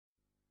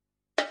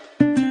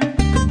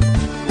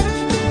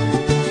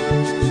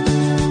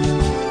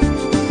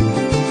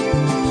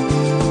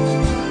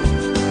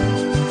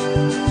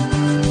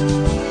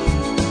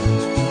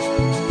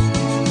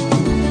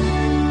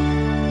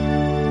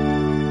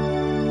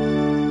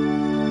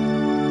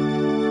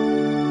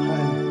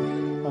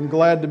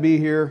glad to be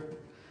here.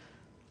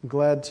 I'm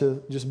glad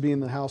to just be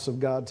in the house of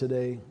God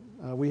today.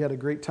 We had a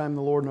great time in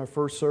the Lord in our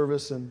first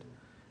service, and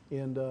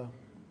I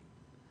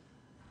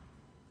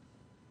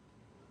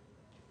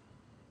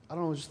don't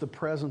know, just the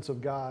presence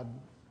of God.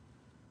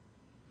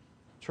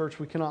 Church,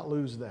 we cannot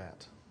lose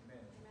that.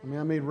 I mean,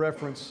 I made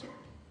reference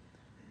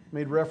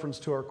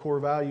to our core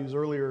values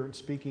earlier,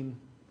 speaking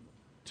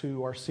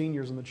to our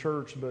seniors in the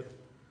church,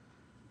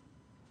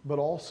 but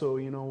also,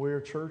 you know, we're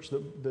a church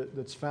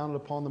that's founded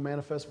upon the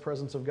manifest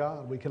presence of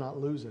God. We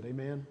cannot lose it.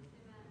 Amen?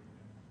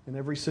 In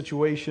every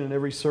situation, in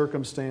every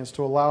circumstance,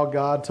 to allow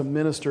God to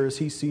minister as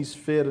He sees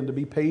fit and to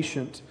be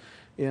patient.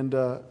 And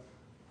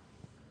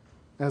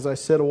as I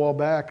said a while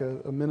back,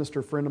 a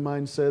minister friend of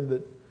mine said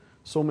that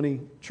so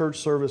many church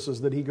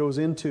services that he goes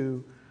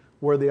into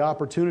where the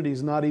opportunity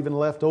is not even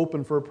left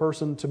open for a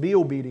person to be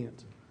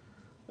obedient,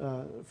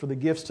 for the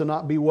gifts to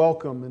not be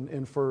welcome,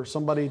 and for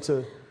somebody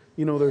to,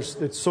 you know,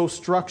 it's so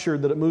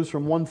structured that it moves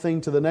from one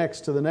thing to the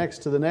next, to the next,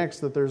 to the next,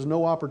 that there's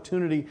no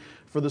opportunity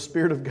for the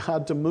Spirit of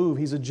God to move.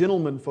 He's a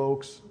gentleman,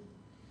 folks.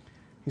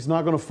 He's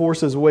not going to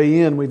force His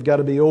way in. We've got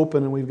to be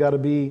open and we've got to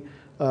be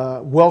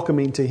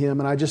welcoming to Him.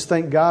 And I just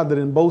thank God that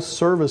in both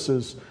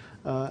services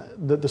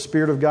that the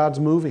Spirit of God's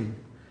moving.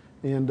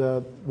 And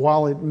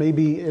while it may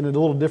be in a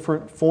little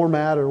different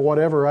format or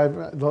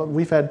whatever,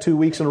 we've had 2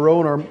 weeks in a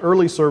row in our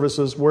early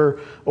services where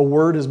a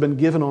word has been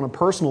given on a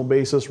personal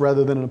basis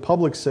rather than in a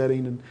public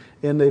setting,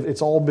 and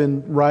it's all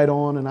been right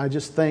on. And I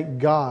just thank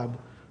God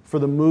for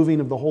the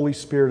moving of the Holy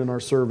Spirit in our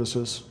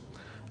services.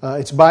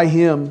 It's by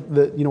Him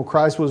that, you know,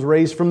 Christ was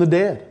raised from the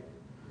dead.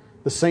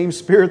 The same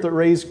Spirit that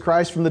raised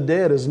Christ from the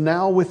dead is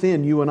now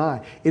within you and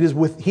I.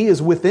 He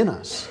is within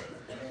us.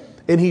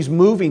 And He's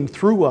moving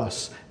through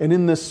us and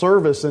in this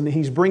service, and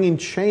He's bringing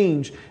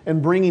change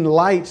and bringing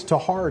light to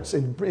hearts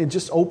and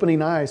just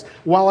opening eyes.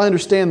 While I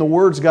understand the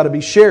Word's got to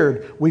be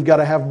shared, we've got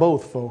to have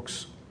both,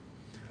 folks.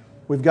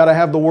 We've got to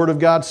have the Word of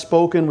God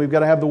spoken. We've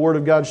got to have the Word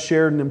of God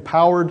shared and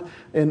empowered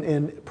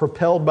and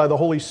propelled by the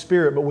Holy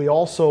Spirit. But we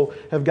also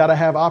have got to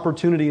have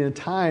opportunity and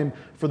time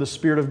for the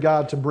Spirit of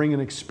God to bring an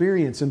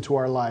experience into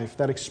our life,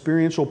 that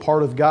experiential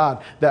part of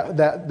God,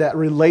 that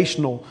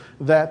relational,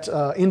 that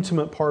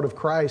intimate part of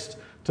Christ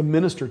to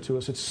minister to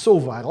us. It's so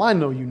vital. I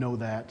know you know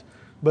that.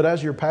 But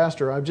as your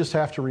pastor, I just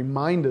have to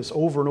remind us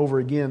over and over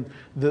again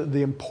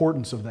the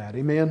importance of that.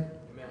 Amen?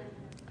 Amen.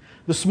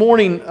 This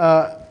morning,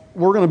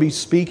 we're going to be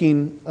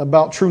speaking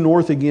about True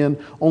North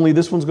again, only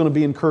this one's going to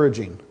be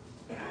encouraging.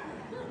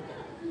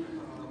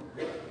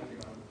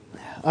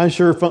 I'm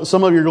sure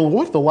some of you are going,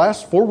 what, the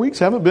last 4 weeks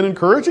haven't been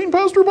encouraging,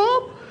 Pastor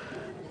Bob?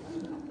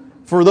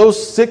 For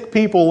those sick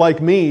people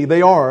like me,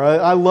 they are.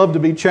 I love to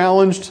be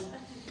challenged.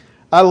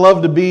 I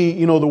love to be,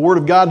 you know, the Word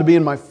of God to be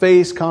in my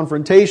face,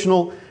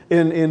 confrontational.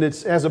 And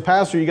it's, as a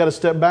pastor, you got to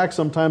step back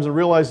sometimes and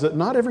realize that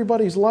not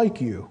everybody's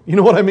like you. You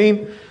know what I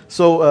mean?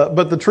 So,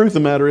 but the truth of the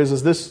matter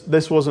is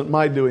this wasn't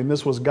my doing.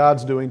 This was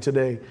God's doing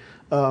today.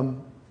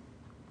 While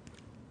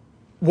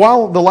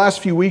the last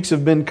few weeks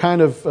have been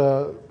kind of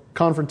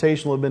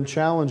confrontational, have been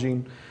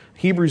challenging,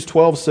 Hebrews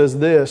 12 says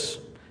this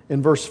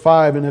in verse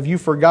 5, "And have you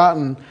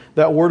forgotten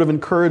that word of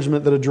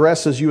encouragement that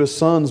addresses you as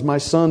sons? My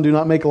son, do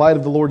not make light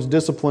of the Lord's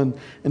discipline,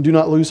 and do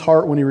not lose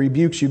heart when He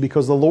rebukes you,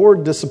 because the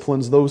Lord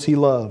disciplines those He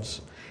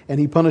loves, and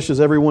He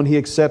punishes everyone He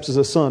accepts as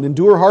a son.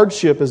 Endure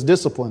hardship as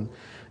discipline.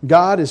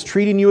 God is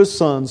treating you as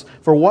sons,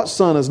 for what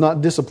son is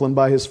not disciplined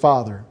by his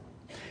father?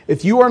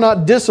 If you are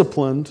not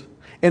disciplined,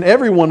 and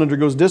everyone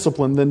undergoes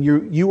discipline, then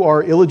you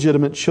are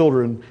illegitimate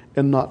children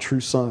and not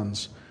true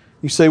sons."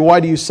 You say,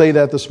 why do you say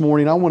that this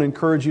morning? I want to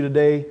encourage you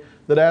today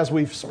that as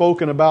we've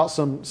spoken about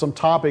some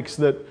topics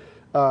that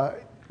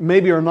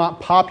maybe are not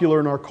popular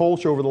in our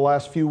culture over the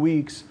last few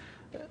weeks,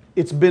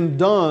 it's been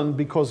done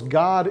because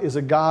God is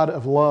a God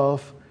of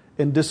love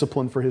and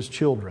discipline for His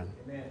children.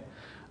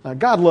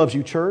 God loves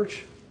you,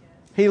 church.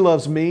 He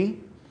loves me.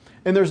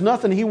 And there's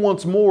nothing He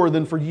wants more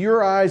than for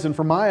your eyes and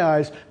for my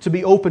eyes to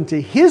be open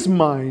to His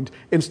mind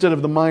instead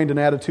of the mind and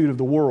attitude of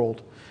the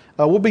world.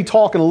 We'll be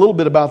talking a little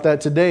bit about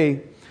that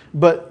today,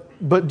 but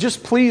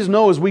just please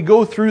know as we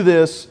go through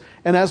this,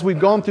 and as we've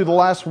gone through the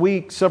last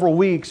week, several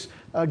weeks,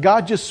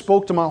 God just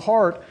spoke to my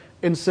heart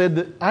and said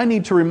that I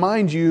need to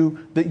remind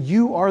you that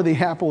you are the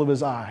apple of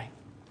His eye.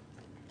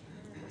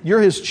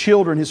 You're His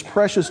children, His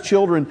precious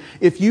children.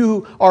 If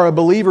you are a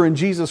believer in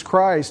Jesus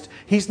Christ,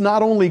 He's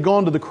not only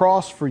gone to the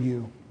cross for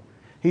you,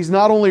 He's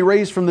not only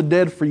raised from the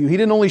dead for you, He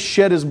didn't only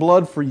shed His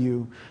blood for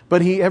you,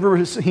 but He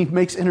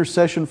makes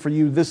intercession for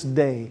you this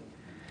day.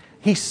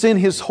 He sent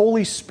His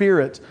Holy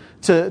Spirit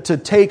to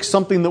take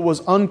something that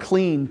was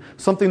unclean,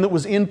 something that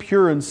was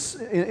impure and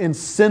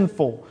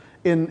sinful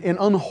and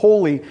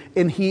unholy,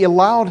 and He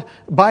allowed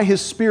by His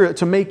Spirit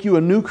to make you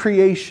a new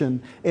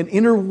creation, and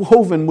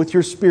interwoven with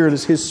your spirit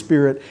is His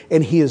Spirit,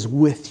 and He is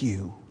with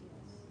you.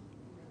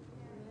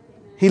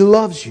 He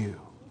loves you.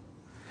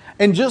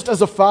 And just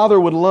as a father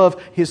would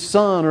love his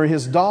son or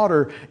his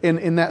daughter,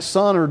 and that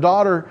son or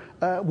daughter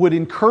would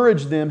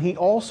encourage them, He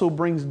also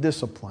brings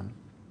discipline.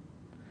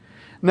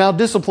 Now,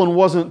 discipline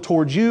wasn't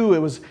towards you. It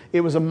was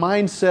a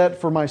mindset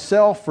for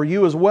myself, for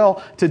you as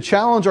well, to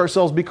challenge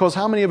ourselves, because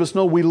how many of us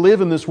know we live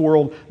in this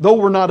world? Though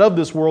we're not of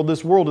this world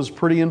is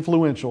pretty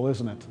influential,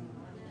 isn't it?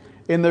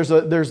 And there's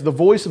the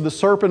voice of the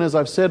serpent, as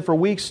I've said for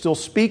weeks, still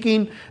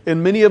speaking,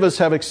 and many of us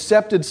have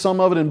accepted some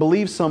of it and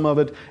believed some of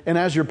it. And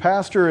as your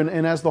pastor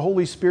and as the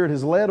Holy Spirit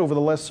has led over the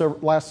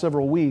last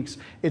several weeks,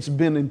 it's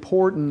been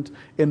important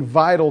and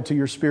vital to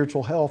your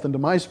spiritual health and to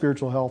my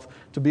spiritual health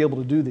to be able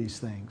to do these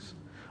things.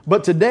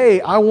 But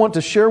today, I want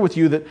to share with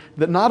you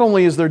that not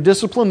only is there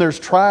discipline, there's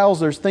trials,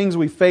 there's things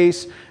we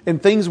face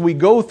and things we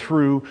go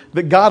through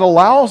that God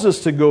allows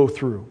us to go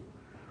through.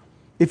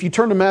 If you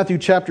turn to Matthew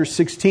chapter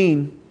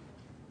 16,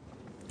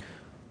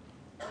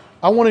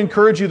 I want to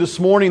encourage you this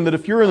morning that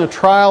if you're in a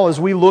trial, as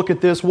we look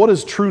at this, what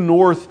is true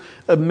north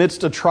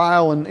amidst a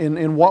trial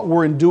and what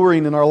we're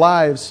enduring in our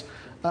lives?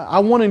 I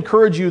want to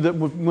encourage you that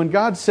when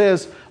God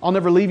says, I'll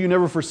never leave you,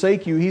 never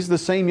forsake you, He's the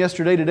same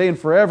yesterday, today, and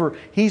forever.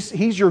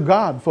 He's your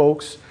God,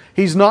 folks.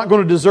 He's not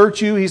going to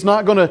desert you. He's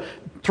not going to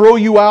throw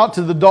you out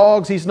to the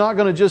dogs. He's not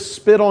going to just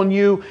spit on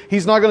you.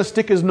 He's not going to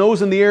stick His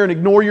nose in the air and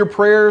ignore your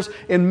prayers.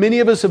 And many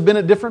of us have been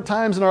at different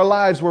times in our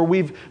lives where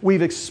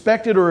we've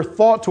expected or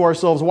thought to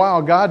ourselves,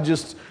 wow, God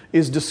just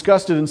is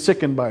disgusted and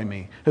sickened by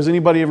me. Has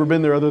anybody ever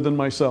been there other than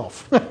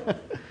myself?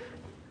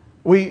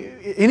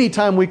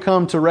 Anytime we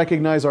come to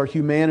recognize our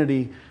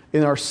humanity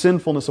and our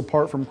sinfulness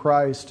apart from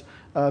Christ,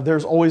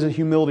 there's always a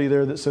humility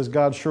there that says,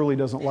 God surely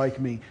doesn't like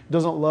me,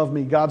 doesn't love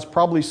me. God's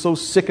probably so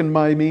sickened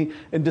by me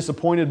and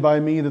disappointed by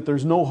me that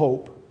there's no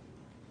hope.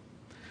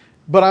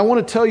 But I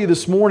want to tell you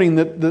this morning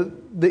that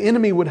the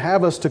enemy would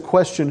have us to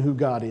question who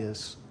God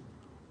is.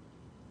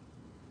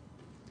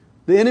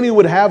 The enemy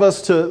would have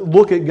us to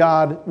look at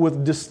God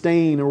with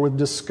disdain or with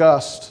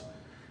disgust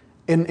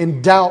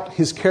and doubt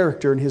His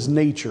character and His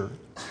nature.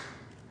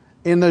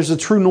 And there's a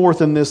true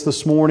north in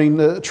this morning.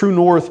 The true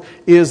north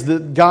is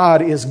that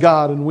God is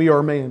God and we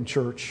are man,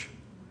 church.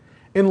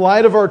 In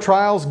light of our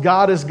trials,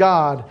 God is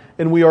God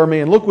and we are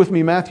man. Look with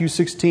me, Matthew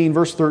 16,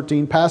 verse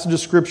 13, passage of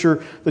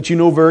Scripture that you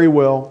know very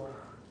well.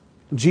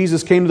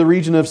 Jesus came to the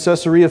region of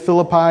Caesarea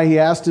Philippi. He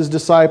asked His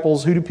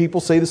disciples, who do people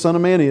say the Son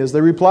of Man is?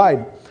 They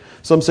replied,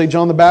 some say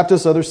John the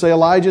Baptist, others say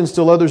Elijah, and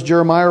still others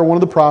Jeremiah or one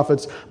of the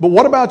prophets. But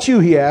what about you,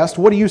 He asked.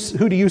 Who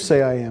do you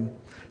say I am?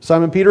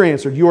 Simon Peter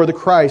answered, you are the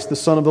Christ, the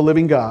Son of the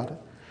living God.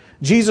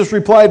 Jesus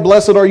replied,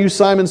 blessed are you,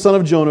 Simon, son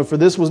of Jonah, for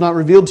this was not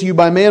revealed to you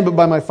by man, but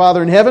by my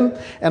Father in heaven.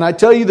 And I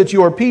tell you that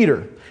you are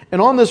Peter.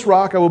 And on this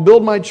rock I will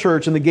build my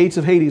church, and the gates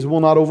of Hades will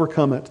not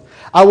overcome it.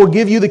 I will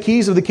give you the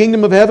keys of the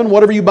kingdom of heaven.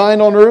 Whatever you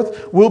bind on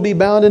earth will be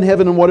bound in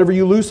heaven, and whatever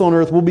you loose on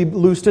earth will be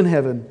loosed in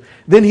heaven.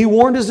 Then He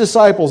warned His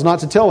disciples not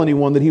to tell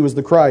anyone that He was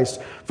the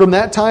Christ. From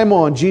that time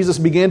on, Jesus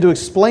began to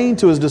explain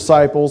to His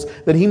disciples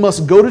that He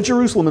must go to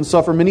Jerusalem and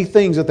suffer many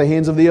things at the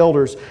hands of the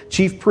elders,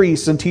 chief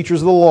priests, and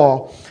teachers of the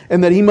law,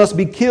 and that He must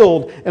be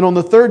killed and on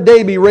the third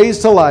day be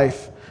raised to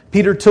life.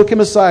 Peter took Him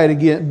aside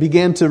again,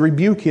 began to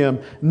rebuke Him.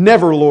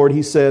 Never, Lord,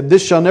 he said,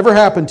 this shall never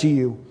happen to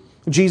you.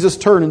 Jesus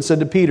turned and said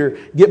to Peter,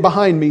 get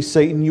behind me,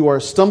 Satan. You are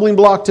a stumbling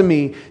block to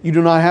me. You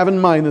do not have in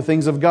mind the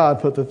things of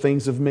God, but the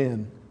things of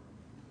men.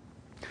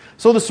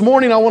 So this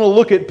morning I want to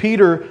look at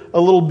Peter a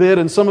little bit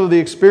and some of the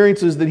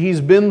experiences that he's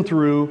been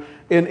through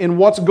and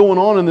what's going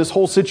on in this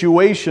whole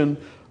situation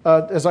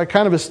as I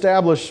kind of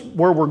establish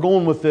where we're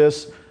going with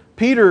this.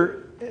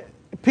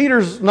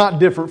 Peter's not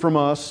different from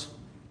us.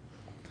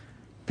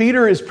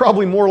 Peter is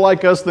probably more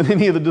like us than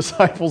any of the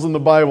disciples in the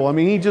Bible. I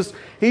mean,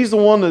 he's the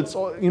one that's,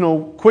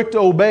 quick to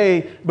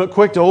obey, but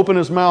quick to open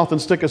his mouth and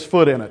stick his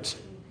foot in it.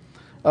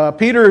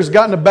 Peter has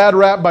gotten a bad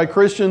rap by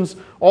Christians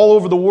all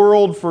over the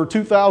world for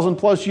 2,000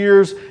 plus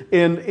years.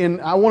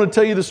 And I want to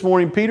tell you this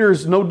morning, Peter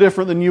is no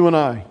different than you and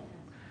I.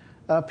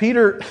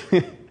 Peter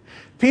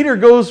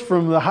goes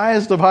from the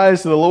highest of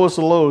highs to the lowest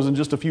of lows in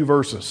just a few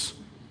verses.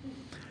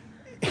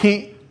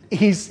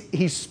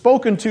 He's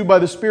spoken to by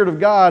the Spirit of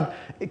God,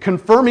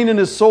 confirming in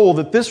his soul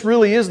that this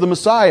really is the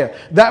Messiah.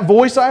 That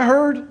voice I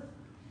heard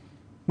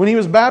when he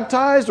was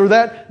baptized, or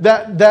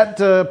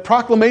that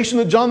proclamation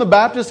that John the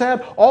Baptist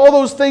had, all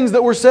those things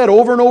that were said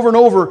over and over and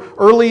over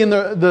early in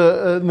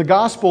the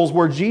Gospels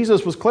where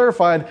Jesus was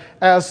clarified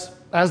as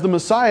the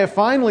Messiah,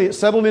 finally it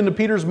settled into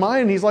Peter's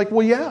mind. And he's like,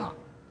 well, yeah,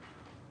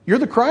 you're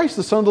the Christ,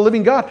 the Son of the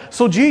living God.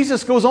 So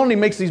Jesus goes on and He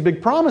makes these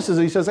big promises.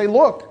 And He says, hey,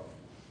 look,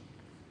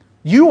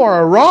 you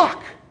are a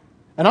rock,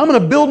 and I'm going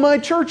to build my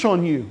church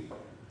on you.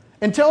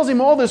 And tells him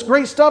all this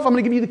great stuff. I'm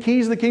going to give you the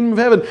keys of the kingdom of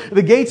heaven.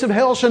 The gates of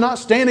hell shall not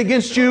stand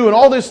against you. And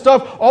all this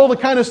stuff, all the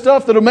kind of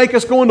stuff that will make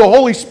us go into a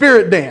Holy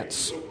Spirit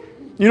dance.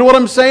 You know what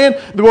I'm saying?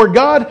 Where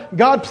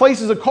God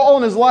places a call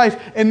in his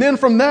life. And then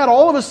from that,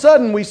 all of a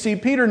sudden, we see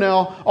Peter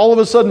now, all of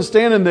a sudden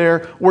standing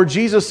there where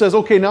Jesus says,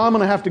 okay, now I'm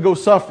going to have to go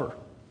suffer.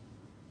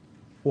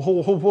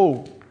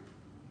 Whoa.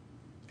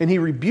 And he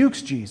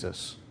rebukes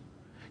Jesus.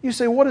 You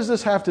say, what does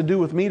this have to do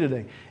with me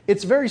today?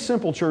 It's very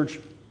simple, church.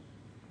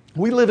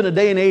 We live in a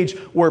day and age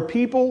where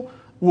people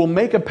will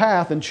make a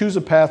path and choose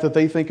a path that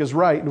they think is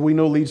right and we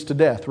know leads to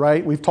death,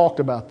 right? We've talked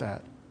about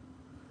that.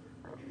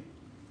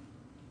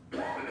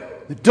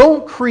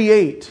 Don't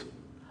create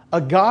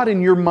a God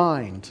in your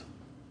mind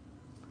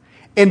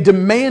and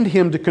demand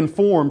Him to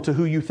conform to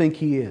who you think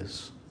He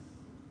is.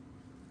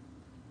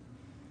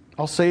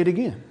 I'll say it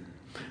again.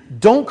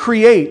 Don't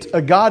create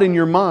a God in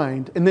your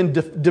mind and then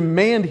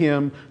demand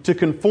Him to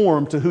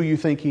conform to who you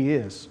think He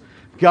is.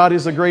 God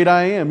is the great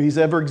I am. He's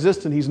ever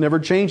existent. He's never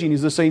changing.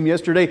 He's the same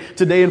yesterday,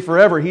 today, and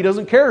forever. He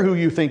doesn't care who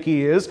you think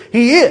He is.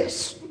 He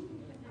is.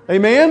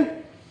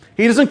 Amen?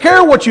 He doesn't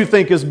care what you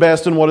think is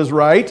best and what is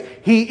right.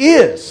 He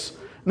is.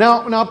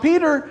 Now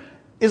Peter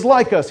is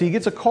like us. He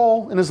gets a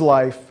call in his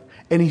life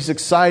and he's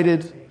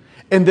excited.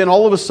 And then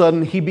all of a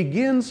sudden he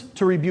begins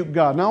to rebuke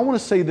God. Now I want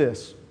to say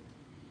this.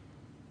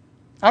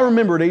 I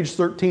remember at age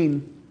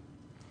 13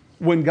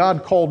 when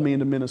God called me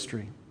into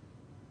ministry.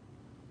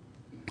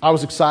 I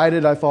was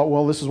excited. I thought,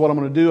 well, this is what I'm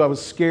going to do. I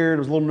was scared. I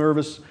was a little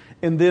nervous.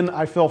 And then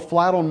I fell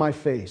flat on my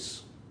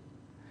face.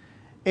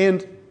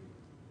 And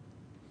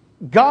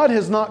God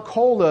has not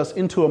called us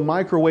into a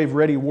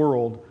microwave-ready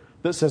world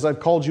that says, I've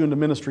called you into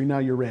ministry, now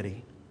you're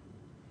ready.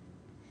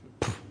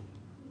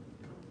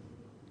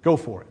 Go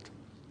for it.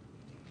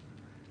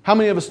 How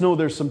many of us know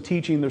there's some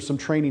teaching, there's some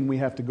training we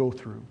have to go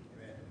through?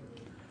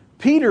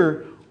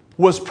 Peter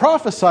was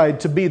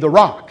prophesied to be the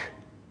rock,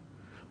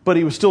 but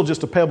he was still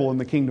just a pebble in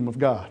the kingdom of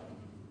God.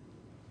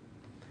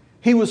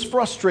 He was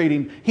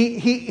frustrating.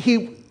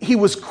 He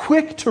was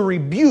quick to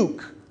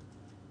rebuke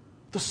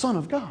the Son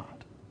of God.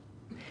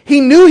 He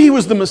knew He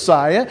was the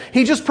Messiah.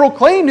 He just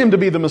proclaimed Him to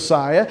be the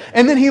Messiah.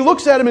 And then He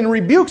looks at him and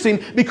rebukes him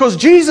because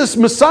Jesus'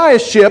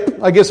 Messiahship,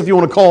 I guess if you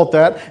want to call it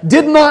that,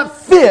 did not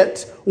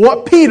fit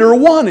what Peter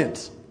wanted.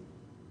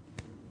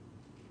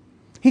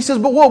 He says,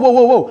 but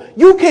whoa.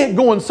 You can't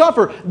go and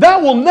suffer.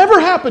 That will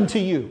never happen to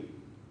you.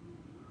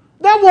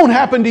 That won't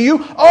happen to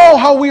you. Oh,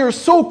 how we are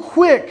so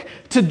quick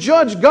to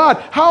judge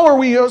God. How are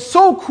we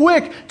so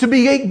quick to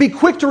be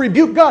quick to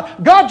rebuke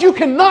God? God, you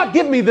cannot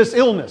give me this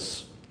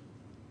illness.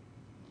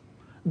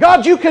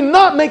 God, you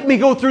cannot make me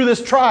go through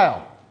this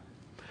trial.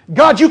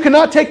 God, you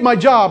cannot take my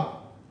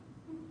job.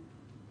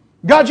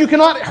 God, you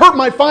cannot hurt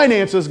my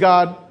finances,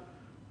 God.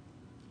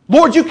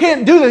 Lord, you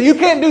can't do that. You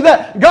can't do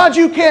that. God,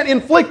 you can't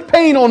inflict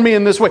pain on me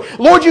in this way.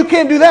 Lord, you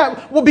can't do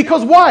that. Well,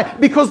 because why?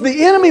 Because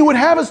the enemy would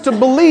have us to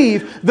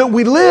believe that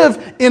we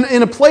live in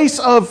a place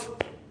of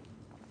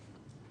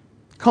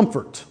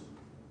comfort.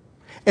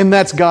 And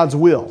that's God's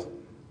will.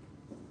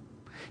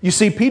 You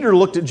see, Peter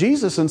looked at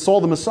Jesus and saw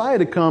the Messiah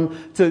to come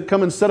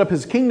and set up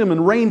His kingdom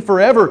and reign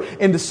forever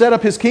and to set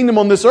up His kingdom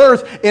on this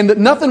earth and that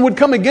nothing would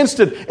come against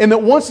it and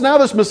that once now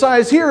this Messiah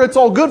is here, it's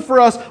all good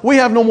for us. We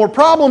have no more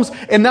problems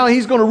and now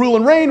He's going to rule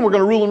and reign. We're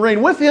going to rule and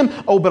reign with Him.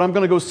 Oh, but I'm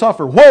going to go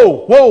suffer.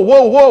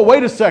 Whoa,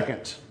 wait a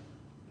second.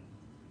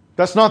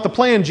 That's not the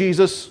plan,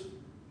 Jesus.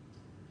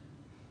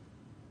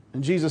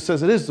 And Jesus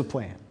says it is the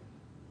plan.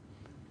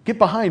 Get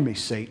behind me,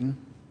 Satan.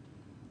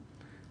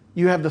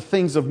 You have the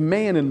things of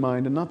man in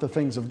mind and not the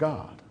things of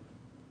God.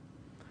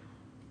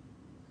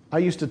 I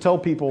used to tell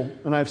people,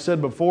 and I've said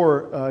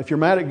before, if you're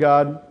mad at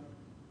God,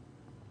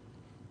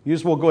 you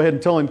just will go ahead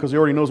and tell Him because He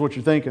already knows what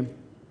you're thinking.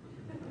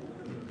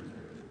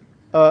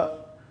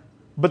 But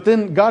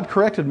then God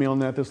corrected me on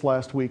that this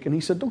last week, and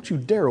He said, don't you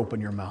dare open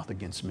your mouth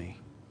against me.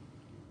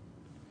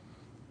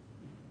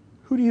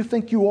 Who do you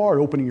think you are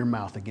opening your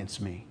mouth against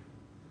me?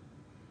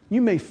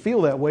 You may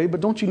feel that way, but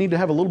don't you need to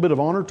have a little bit of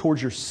honor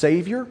towards your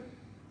Savior?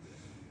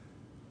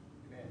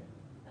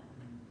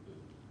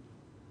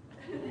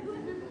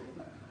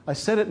 I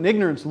said it in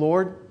ignorance,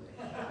 Lord.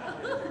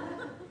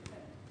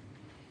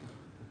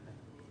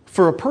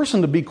 For a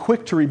person to be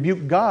quick to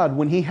rebuke God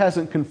when He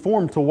hasn't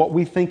conformed to what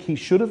we think He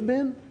should have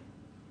been,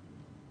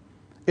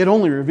 it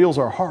only reveals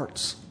our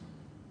hearts.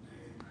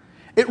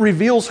 It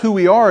reveals who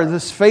we are,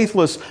 this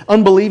faithless,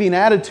 unbelieving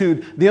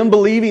attitude, the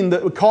unbelieving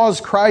that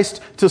caused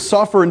Christ to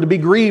suffer and to be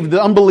grieved,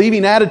 the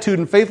unbelieving attitude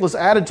and faithless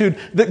attitude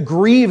that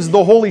grieves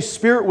the Holy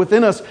Spirit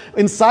within us,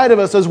 inside of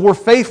us as we're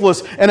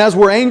faithless and as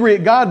we're angry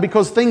at God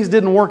because things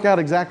didn't work out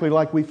exactly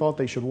like we thought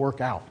they should work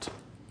out.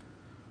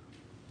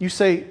 You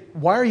say,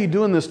 why are you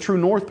doing this True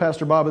North,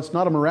 Pastor Bob? It's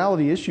not a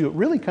morality issue. It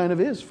really kind of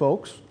is,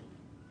 folks.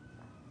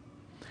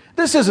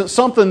 This isn't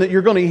something that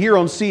you're going to hear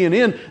on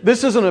CNN.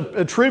 This isn't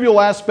a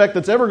trivial aspect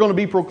that's ever going to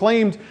be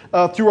proclaimed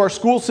through our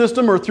school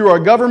system or through our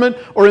government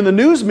or in the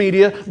news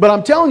media. But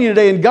I'm telling you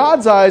today, in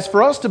God's eyes,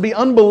 for us to be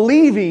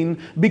unbelieving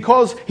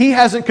because He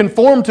hasn't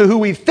conformed to who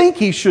we think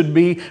He should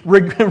be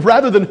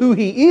rather than who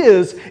He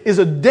is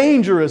a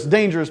dangerous,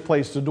 dangerous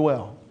place to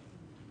dwell.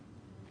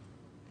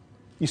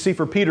 You see,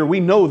 for Peter, we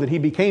know that he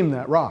became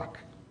that rock.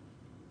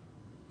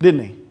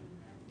 Didn't he?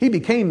 He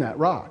became that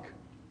rock.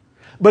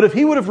 But if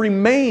he would have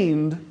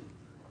remained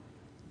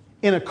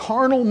in a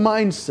carnal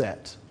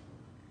mindset,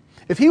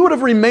 if he would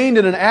have remained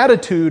in an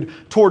attitude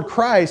toward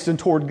Christ and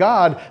toward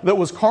God that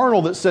was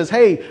carnal, that says,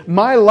 hey,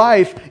 my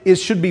life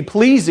should be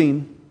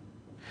pleasing,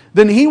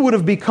 then he would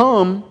have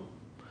become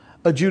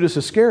a Judas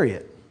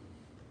Iscariot.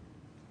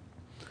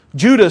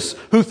 Judas,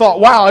 who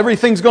thought, wow,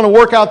 everything's going to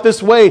work out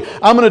this way.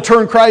 I'm going to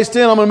turn Christ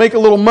in. I'm going to make a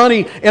little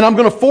money, and I'm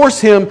going to force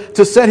him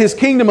to set his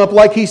kingdom up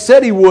like he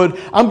said he would.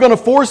 I'm going to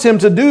force him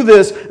to do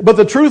this. But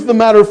the truth of the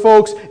matter,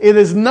 folks, it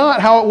is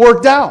not how it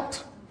worked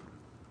out.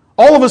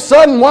 All of a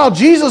sudden, wow,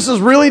 Jesus is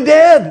really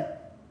dead.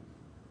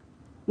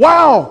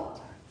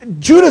 Wow,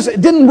 Judas, it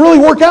didn't really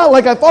work out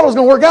like I thought it was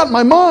going to work out in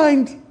my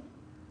mind.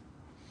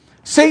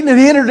 Satan had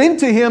entered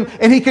into him,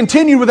 and he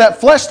continued with that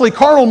fleshly,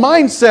 carnal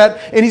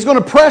mindset, and he's going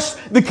to press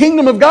the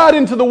kingdom of God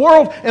into the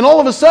world, and all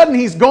of a sudden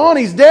he's gone,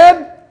 he's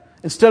dead.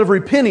 Instead of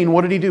repenting,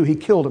 what did he do? He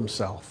killed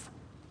himself.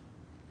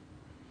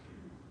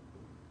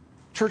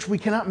 Church, we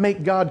cannot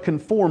make God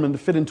conform and to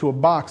fit into a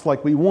box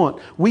like we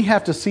want. We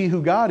have to see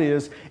who God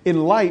is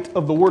in light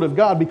of the Word of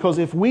God, because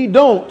if we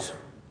don't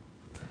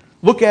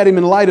look at Him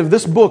in light of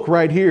this book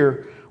right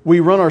here,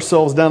 we run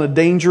ourselves down a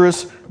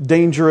dangerous,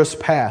 dangerous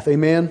path.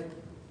 Amen?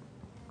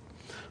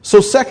 So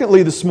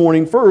secondly this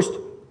morning, first,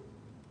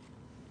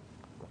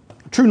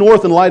 true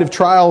north in light of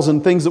trials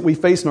and things that we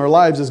face in our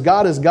lives is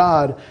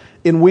God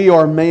and we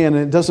are man,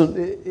 and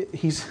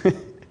He's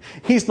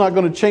not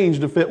going to change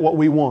to fit what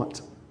we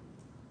want.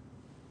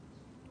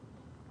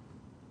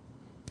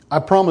 I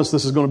promise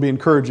this is going to be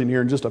encouraging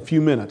here in just a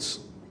few minutes.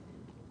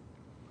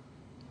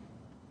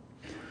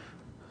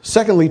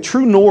 Secondly,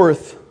 true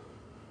north,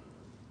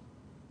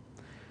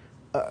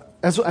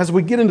 as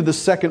we get into the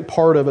second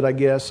part of it, I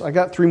guess, I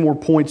got 3 more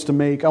points to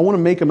make. I want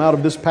to make them out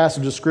of this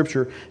passage of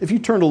Scripture. If you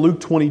turn to Luke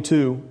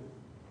 22,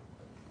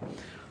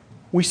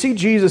 we see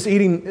Jesus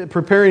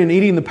preparing and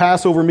eating the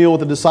Passover meal with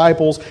the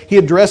disciples. He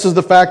addresses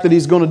the fact that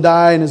He's going to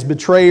die and His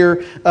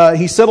betrayer.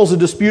 He settles a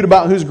dispute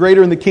about who's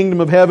greater in the kingdom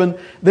of heaven.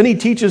 Then He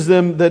teaches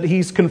them that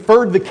He's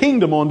conferred the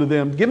kingdom onto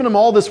them, giving them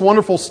all this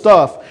wonderful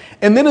stuff.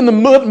 And then in the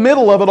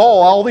middle of it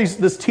all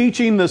this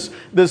teaching, this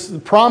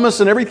promise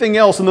and everything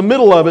else, in the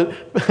middle of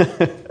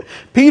it,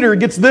 Peter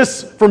gets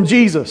this from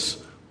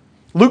Jesus.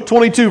 Luke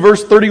 22,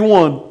 verse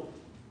 31.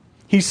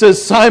 He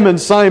says, Simon,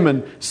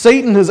 Simon,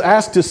 Satan has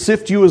asked to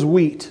sift you as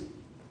wheat.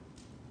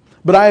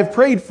 But I have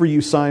prayed for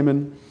you,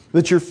 Simon,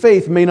 that your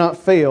faith may not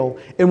fail.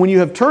 And when you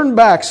have turned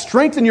back,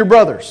 strengthen your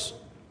brothers.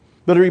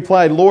 But he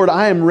replied, Lord,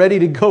 I am ready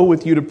to go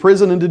with you to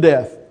prison and to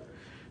death.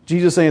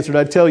 Jesus answered,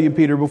 I tell you,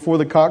 Peter, before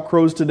the cock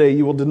crows today,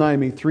 you will deny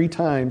me 3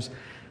 times.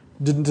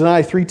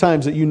 Deny 3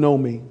 times that you know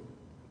me.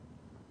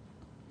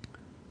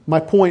 My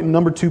point,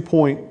 number 2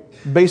 point,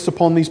 based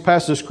upon these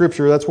passages of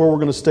Scripture, that's where we're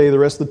going to stay the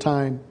rest of the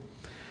time,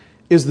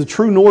 is the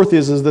true north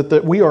is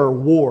that we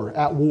are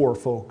at war,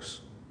 folks.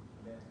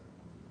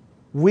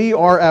 We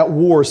are at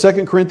war.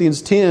 2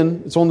 Corinthians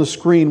 10, it's on the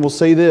screen, will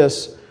say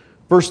this.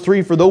 Verse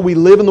 3, for though we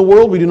live in the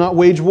world, we do not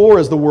wage war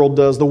as the world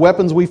does. The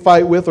weapons we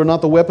fight with are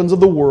not the weapons of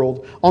the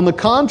world. On the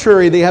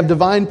contrary, they have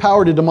divine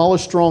power to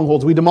demolish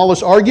strongholds. We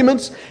demolish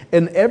arguments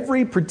and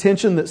every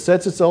pretension that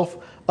sets itself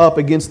up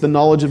against the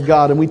knowledge of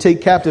God. And we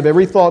take captive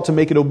every thought to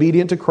make it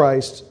obedient to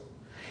Christ.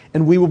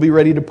 And we will be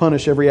ready to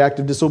punish every act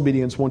of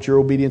disobedience once your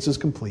obedience is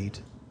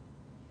complete.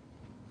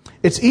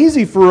 It's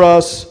easy for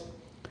us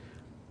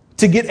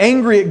to get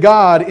angry at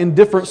God in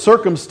different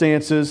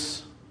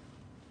circumstances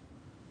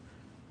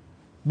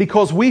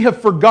because we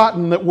have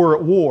forgotten that we're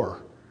at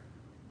war.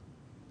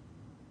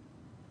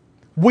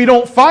 We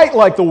don't fight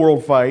like the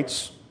world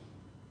fights.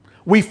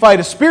 We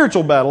fight a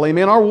spiritual battle.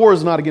 Amen. Our war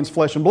is not against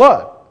flesh and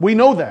blood. We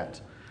know that.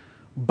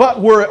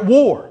 But we're at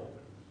war.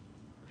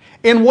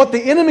 And what the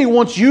enemy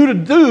wants you to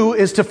do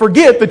is to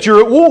forget that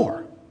you're at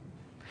war.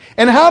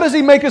 And how does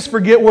he make us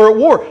forget we're at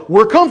war?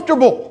 We're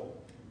comfortable.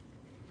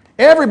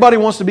 Everybody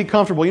wants to be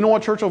comfortable. You know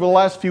what, church? Over the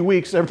last few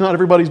weeks, not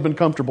everybody's been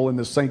comfortable in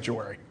this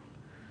sanctuary.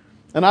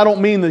 And I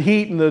don't mean the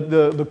heat and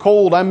the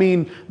cold. I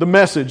mean the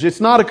message.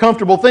 It's not a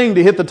comfortable thing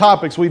to hit the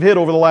topics we've hit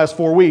over the last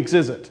 4 weeks,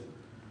 is it?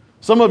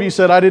 Some of you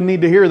said, I didn't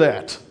need to hear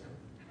that.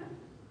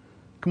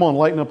 Come on,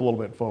 lighten up a little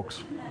bit,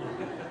 folks.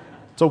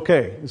 It's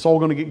okay. It's all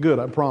going to get good,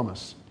 I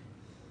promise.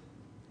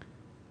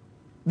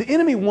 The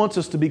enemy wants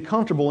us to be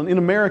comfortable, and in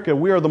America,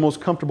 we are the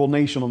most comfortable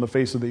nation on the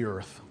face of the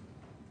earth.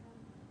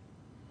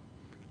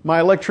 My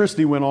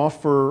electricity went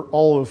off for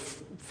all of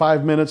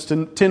 5 minutes,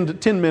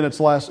 10 minutes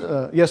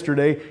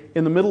yesterday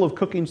in the middle of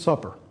cooking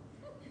supper.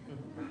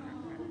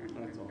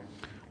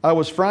 I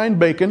was frying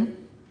bacon.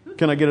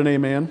 Can I get an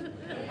amen?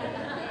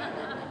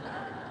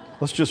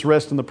 Let's just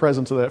rest in the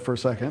presence of that for a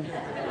second.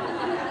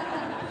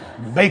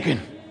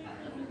 Bacon.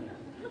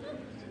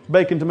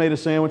 Bacon tomato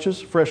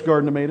sandwiches, fresh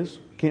garden tomatoes.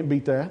 Can't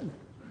beat that.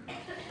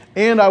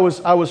 And I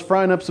was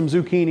frying up some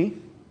zucchini.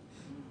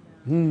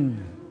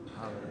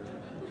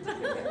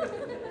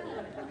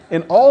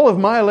 And all of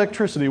my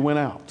electricity went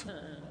out.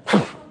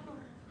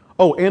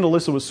 Oh, and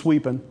Alyssa was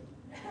sweeping.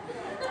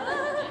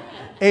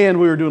 And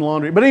we were doing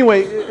laundry. But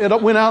anyway,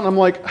 it went out and I'm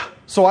like,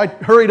 so I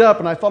hurried up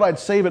and I thought I'd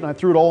save it and I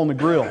threw it all in the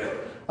grill.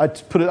 I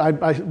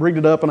rigged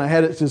it up and I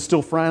had it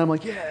still frying. I'm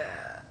like,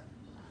 yeah.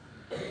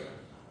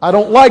 I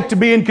don't like to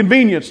be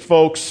inconvenienced,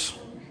 folks.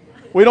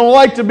 We don't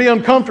like to be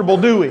uncomfortable,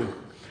 do we?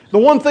 The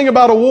one thing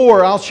about a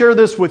war, I'll share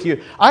this with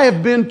you. I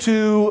have been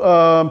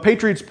to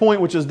Patriots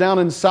Point, which is down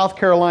in South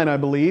Carolina, I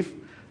believe.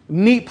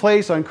 Neat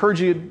place. I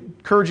encourage you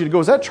encourage you to go.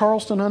 Is that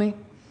Charleston, honey?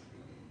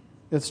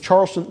 It's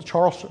Charleston.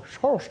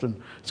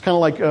 It's kind of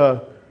like,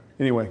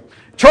 anyway.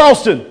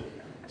 Charleston.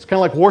 It's kind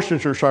of like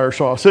Worcestershire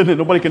sauce, isn't it?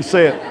 Nobody can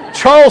say it.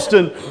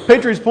 Charleston,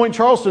 Patriots Point,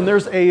 Charleston.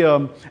 There's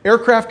a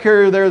aircraft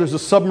carrier there. There's a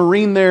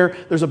submarine there.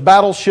 There's a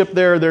battleship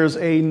there. There's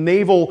a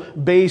naval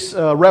base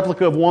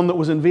replica of one that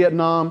was in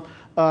Vietnam.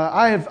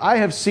 I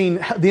have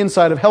seen the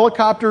inside of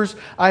helicopters.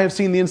 I have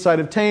seen the inside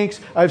of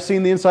tanks. I've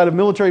seen the inside of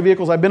military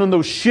vehicles. I've been in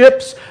those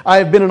ships. I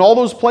have been in all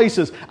those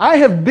places. I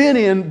have been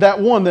in that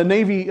one, the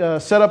Navy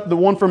set up, the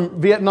one from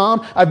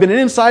Vietnam. I've been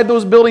inside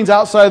those buildings,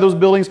 outside those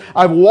buildings.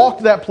 I've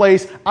walked that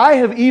place. I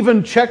have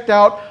even checked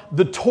out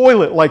the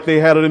toilet like they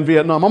had it in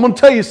Vietnam. I'm going to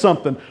tell you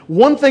something.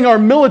 One thing our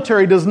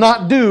military does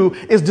not do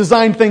is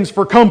design things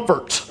for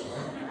comfort.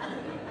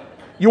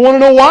 You want to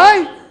know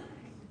why?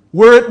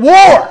 We're at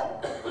war.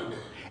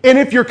 And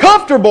if you're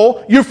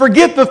comfortable, you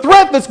forget the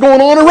threat that's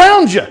going on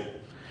around you.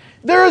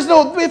 There is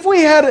no, if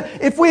we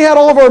had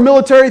all of our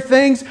military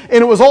things and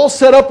it was all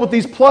set up with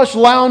these plush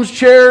lounge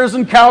chairs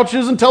and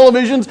couches and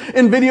televisions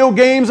and video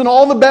games and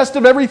all the best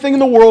of everything in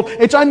the world,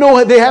 which I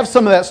know they have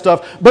some of that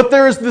stuff, but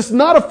there is this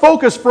not a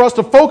focus for us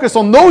to focus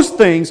on those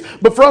things,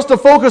 but for us to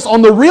focus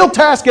on the real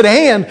task at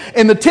hand.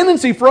 And the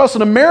tendency for us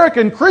in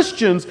American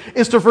Christians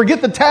is to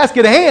forget the task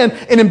at hand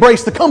and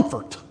embrace the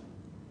comfort.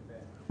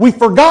 We've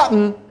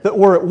forgotten that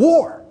we're at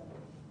war.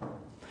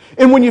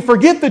 And when you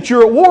forget that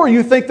you're at war,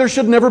 you think there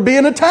should never be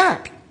an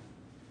attack.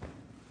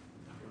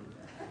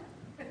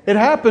 It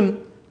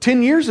happened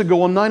 10 years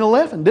ago on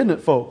 9/11, didn't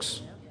it,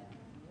 folks?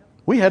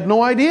 We had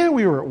no idea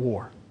we were at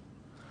war.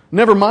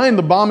 Never mind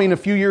the bombing a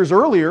few years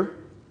earlier.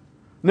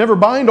 Never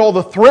mind all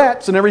the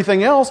threats and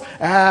everything else.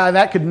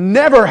 That could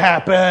never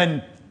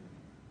happen.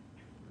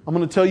 I'm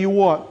going to tell you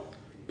what.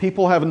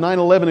 People have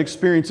 9/11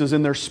 experiences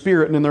in their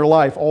spirit and in their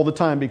life all the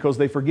time because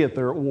they forget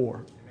they're at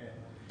war.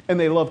 And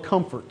they love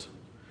comfort.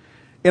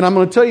 And I'm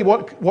going to tell you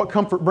what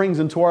comfort brings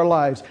into our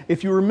lives.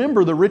 If you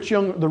remember the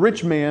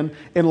rich man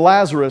and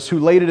Lazarus who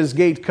laid at his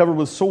gate covered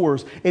with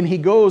sores, and he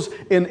goes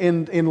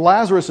and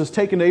Lazarus is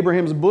taken to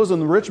Abraham's bosom.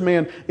 The rich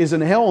man is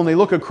in hell, and they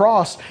look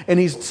across, and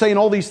he's saying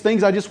all these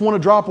things. I just want a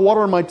drop of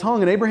water on my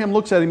tongue. And Abraham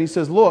looks at him. He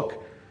says,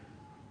 "Look,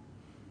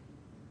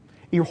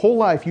 your whole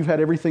life you've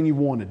had everything you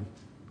wanted.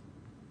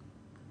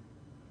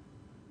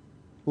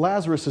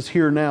 Lazarus is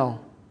here now,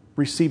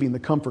 receiving the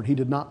comfort he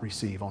did not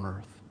receive on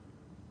earth."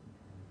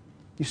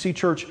 You see,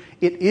 church,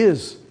 it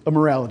is a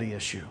morality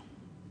issue.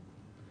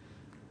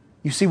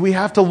 You see, we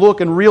have to look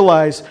and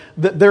realize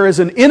that there is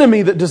an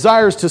enemy that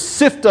desires to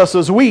sift us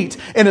as wheat.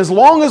 And as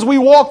long as we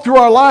walk through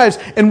our lives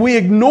and we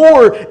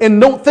ignore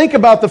and don't think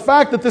about the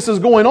fact that this is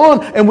going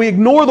on, and we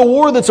ignore the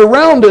war that's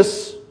around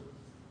us,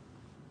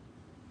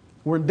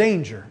 we're in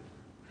danger.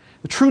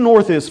 The true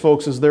north is,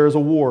 folks, is there is a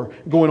war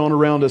going on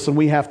around us, and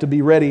we have to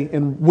be ready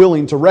and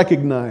willing to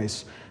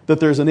recognize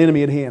that there's an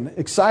enemy at hand.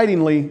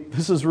 Excitingly,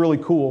 this is really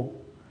cool.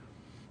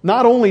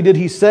 Not only did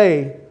he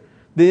say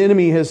the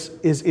enemy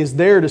is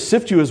there to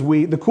sift you as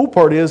wheat, the cool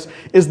part is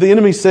the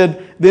enemy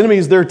said the enemy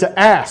is there to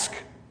ask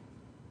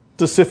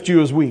to sift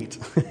you as wheat.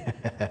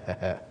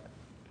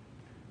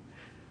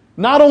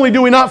 Not only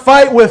do we not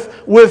fight with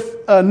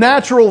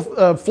natural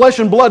flesh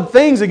and blood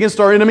things against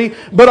our enemy,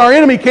 but our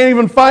enemy can't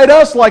even fight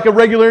us like a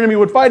regular enemy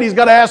would fight. He's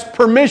got to ask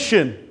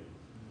permission.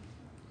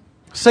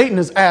 Satan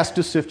has asked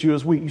to sift you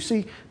as wheat. You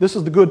see, this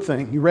is the good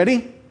thing. You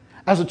ready?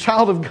 As a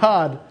child of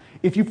God,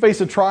 if you face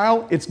a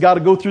trial, it's got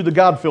to go through the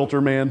God filter,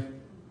 man.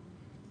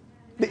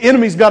 The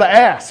enemy's got to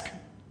ask.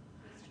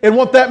 And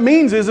what that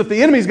means is if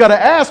the enemy's got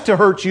to ask to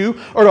hurt you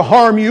or to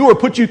harm you or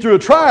put you through a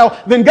trial,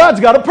 then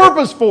God's got a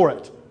purpose for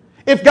it.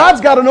 If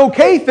God's got an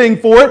okay thing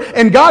for it,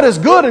 and God is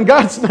good, and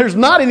there's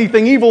not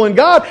anything evil in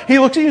God, He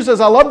looks at you and says,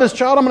 "I love this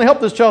child, I'm going to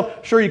help this child."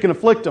 Sure, you can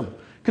afflict him.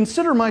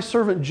 Consider my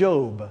servant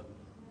Job.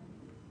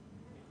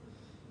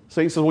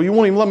 Satan says, "Well, you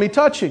won't even let me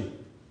touch him.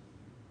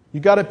 You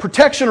got a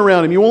protection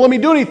around him. You won't let me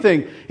do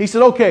anything." He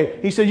said, "Okay."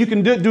 He said, "You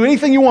can do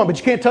anything you want, but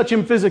you can't touch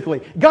him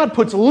physically." God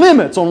puts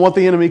limits on what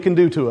the enemy can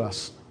do to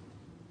us.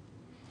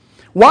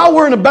 While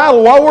we're in a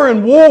battle, while we're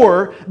in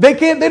war, they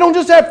don't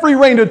just have free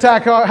reign to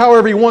attack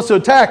however He wants to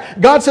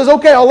attack. God says,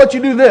 "Okay, I'll let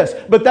you do this,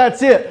 but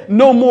that's it.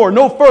 No more,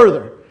 no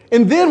further."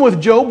 And then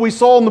with Job, we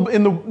saw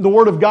in the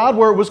Word of God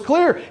where it was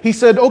clear. He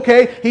said,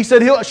 "Okay," He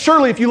said,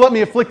 "Surely if you let me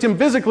afflict him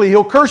physically,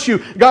 he'll curse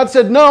you." God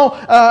said, "No,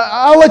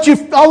 I'll let you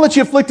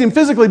afflict him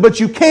physically,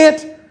 but you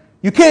can't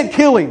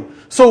kill him."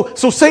 So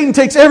Satan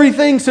takes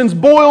everything, sends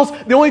boils.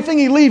 The only thing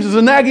he leaves is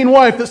a nagging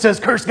wife that says,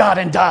 "Curse God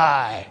and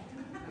die."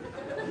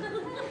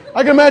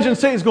 I can imagine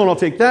Satan's going, "I'll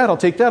take that, I'll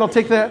take that, I'll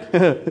take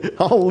that."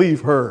 I'll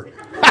leave her.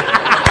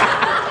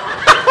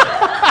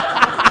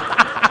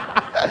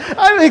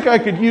 I think I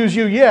could use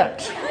you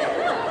yet.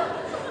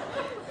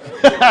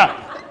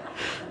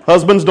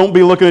 Husbands, don't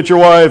be looking at your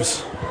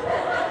wives.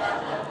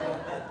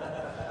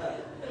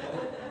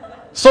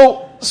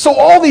 So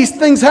all these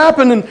things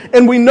happen,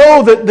 and we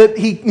know that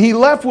he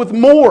left with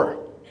more.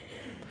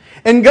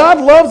 And God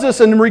loves us,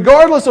 and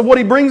regardless of what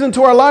He brings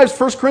into our lives,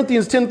 1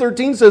 Corinthians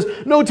 10:13 says,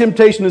 "No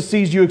temptation has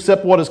seized you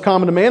except what is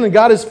common to man, and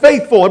God is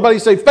faithful." Everybody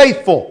say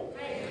faithful.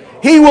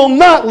 He will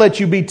not let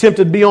you be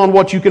tempted beyond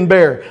what you can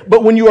bear.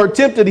 But when you are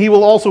tempted, He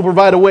will also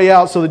provide a way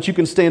out so that you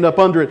can stand up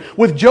under it.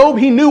 With Job,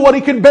 he knew what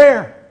he could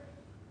bear.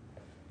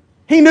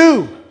 He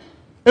knew.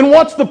 And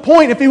what's the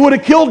point if he would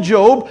have killed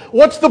Job?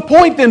 What's the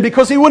point then?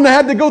 Because he wouldn't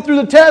have had to go through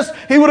the test.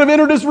 He would have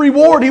entered his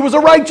reward. He was a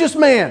righteous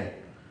man.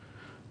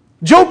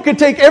 Job could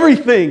take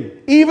everything,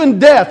 even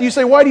death. You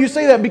say, why do you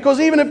say that? Because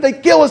even if they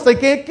kill us, they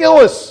can't kill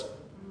us.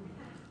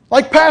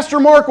 Like Pastor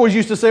Mark always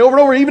used to say over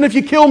and over, even if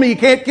you kill me, you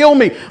can't kill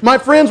me. My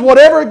friends,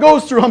 whatever it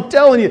goes through, I'm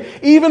telling you,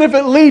 even if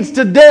it leads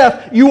to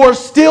death, you are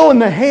still in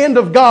the hand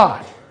of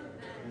God.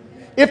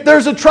 If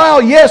there's a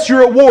trial, yes,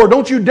 you're at war.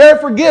 Don't you dare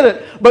forget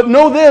it. But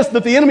know this,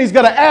 that the enemy's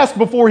got to ask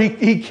before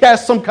he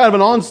casts some kind of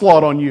an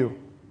onslaught on you.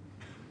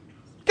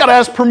 Got to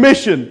ask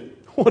permission.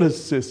 What a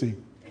sissy.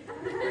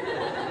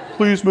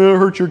 Please, may I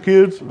hurt your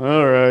kids?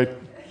 All right.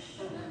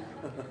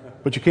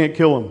 But you can't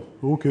kill them.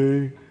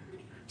 Okay.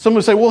 Some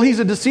would say, well, he's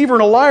a deceiver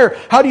and a liar.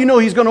 How do you know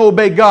he's going to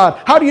obey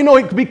God? How do you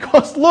know?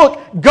 Because look,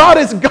 God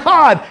is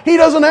God. He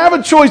doesn't have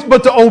a choice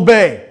but to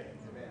obey.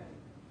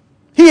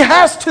 He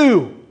has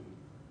to.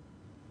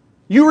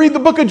 You read the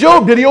book of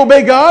Job. Did he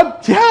obey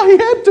God? Yeah, he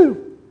had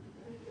to.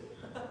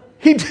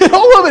 He did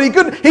all of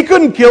it. He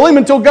couldn't kill him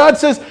until God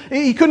says,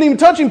 he couldn't even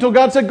touch him until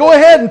God said, go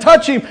ahead and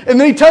touch him. And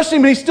then he touched him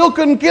and he still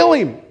couldn't kill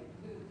him.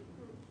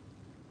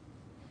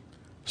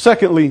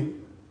 Secondly,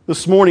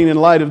 this morning in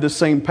light of this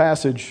same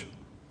passage,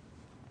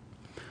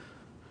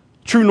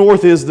 true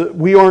north is that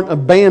we aren't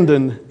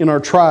abandoned in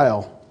our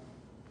trial.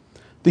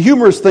 The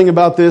humorous thing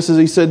about this is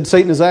he said,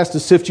 Satan has asked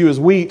to sift you as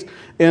wheat.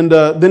 And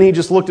then he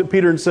just looked at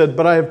Peter and said,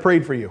 but I have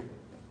prayed for you.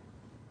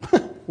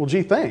 Well,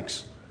 gee,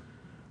 thanks.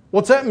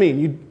 What's that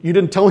mean? You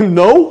didn't tell him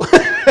no?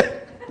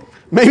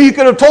 Maybe you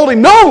could have told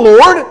him, no,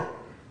 Lord.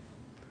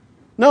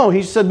 No,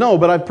 he said, no,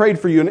 but I prayed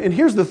for you. And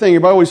here's the thing.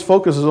 Everybody always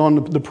focuses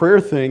on the prayer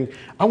thing.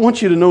 I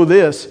want you to know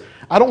this.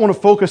 I don't want to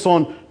focus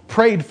on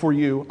prayed for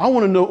you. I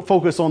want to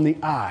focus on the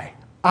I.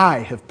 I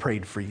have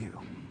prayed for you.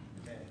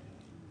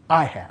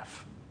 I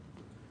have.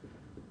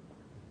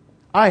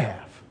 I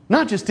have.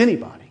 Not just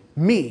anybody.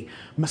 Me,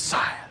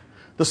 Messiah,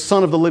 the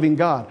Son of the living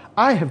God.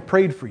 I have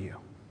prayed for you.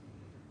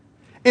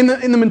 In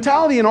the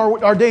mentality in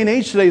our day and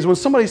age today is when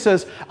somebody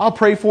says, I'll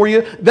pray for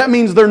you, that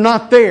means they're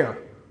not there.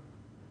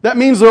 That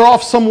means they're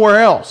off somewhere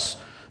else.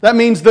 That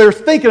means they're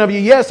thinking of you.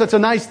 Yes, that's a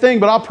nice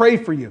thing, but I'll pray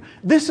for you.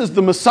 This is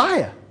the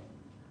Messiah.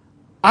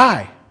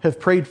 I have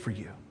prayed for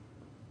you.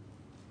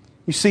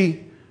 You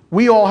see,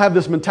 we all have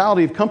this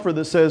mentality of comfort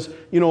that says,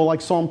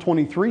 like Psalm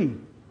 23,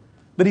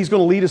 that He's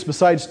going to lead us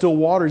beside still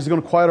waters. He's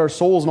going to quiet our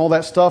souls and all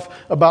that stuff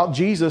about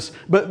Jesus.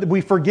 But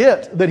we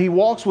forget that He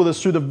walks with us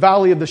through the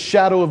valley of the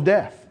shadow of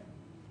death.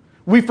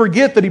 We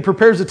forget that He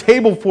prepares a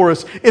table for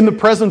us in the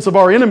presence of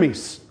our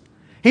enemies.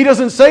 He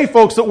doesn't say,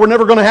 folks, that we're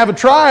never going to have a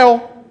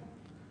trial.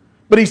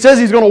 But He says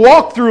He's going to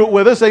walk through it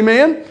with us,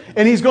 amen?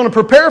 And He's going to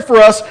prepare for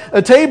us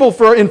a table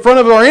in front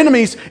of our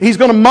enemies. He's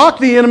going to mock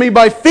the enemy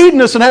by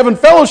feeding us and having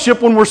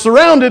fellowship when we're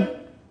surrounded.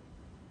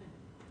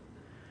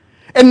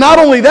 And not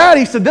only that,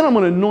 He said, then I'm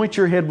going to anoint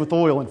your head with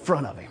oil in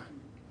front of Him.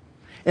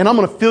 And I'm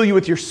going to fill you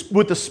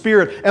with the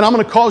Spirit. And I'm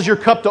going to cause your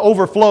cup to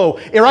overflow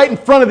right in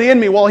front of the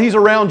enemy while he's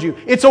around you.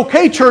 It's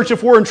okay, church,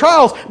 if we're in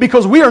trials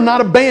because we are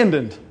not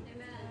abandoned.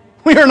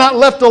 We are not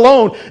left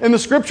alone. In the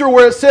scripture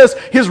where it says,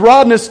 His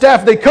rod and His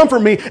staff, they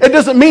comfort me, it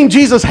doesn't mean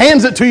Jesus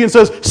hands it to you and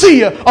says,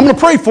 see ya, I'm going to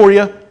pray for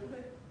you.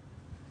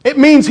 It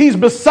means He's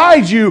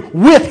beside you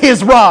with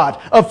His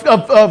rod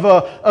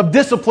of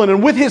discipline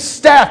and with His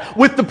staff,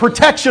 with the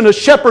protection a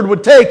shepherd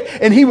would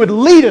take, and He would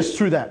lead us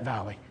through that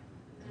valley.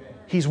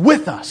 He's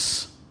with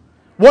us.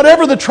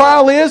 Whatever the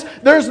trial is,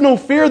 there's no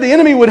fear. The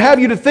enemy would have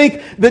you to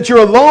think that you're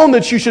alone,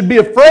 that you should be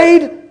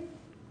afraid.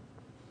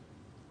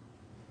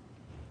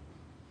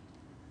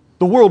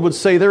 The world would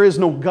say there is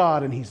no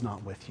God and He's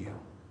not with you.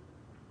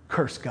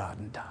 Curse God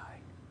and die.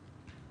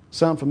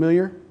 Sound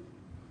familiar?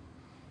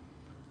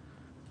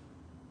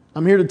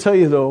 I'm here to tell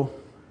you though,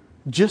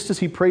 just as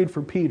He prayed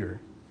for Peter,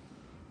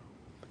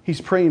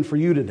 He's praying for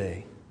you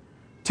today.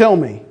 Tell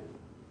me,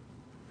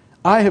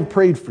 I have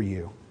prayed for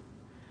you.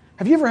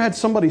 Have you ever had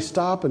somebody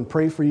stop and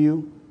pray for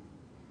you?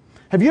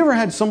 Have you ever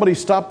had somebody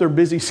stop their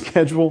busy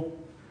schedule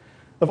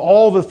of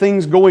all the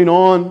things going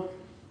on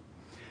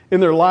in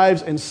their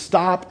lives and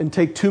stop and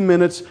take 2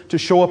 minutes to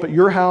show up at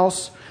your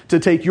house, to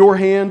take your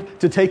hand,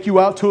 to take you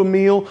out to a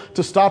meal,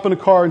 to stop in a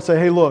car and say,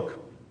 hey, look,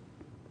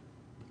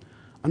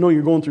 I know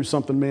you're going through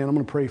something, man. I'm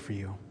going to pray for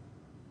you.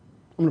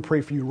 I'm going to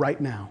pray for you right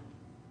now.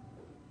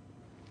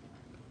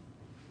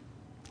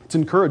 It's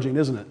encouraging,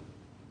 isn't it?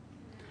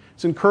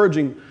 It's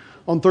encouraging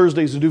on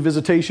Thursdays to do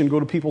visitation, go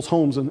to people's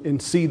homes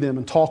and see them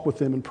and talk with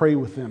them and pray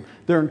with them.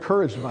 They're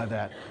encouraged by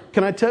that.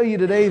 Can I tell you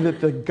today that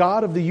the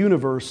God of the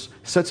universe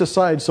sets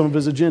aside some of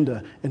His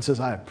agenda and says,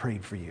 I have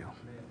prayed for you.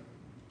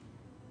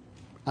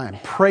 I am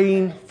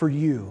praying for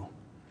you.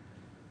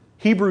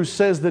 Hebrews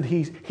says that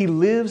He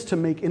lives to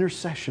make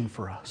intercession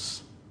for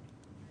us.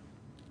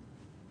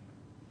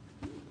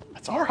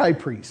 That's our high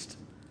priest.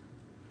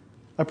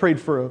 I prayed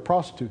for a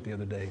prostitute the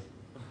other day.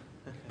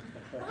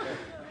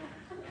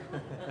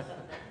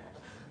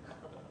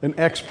 An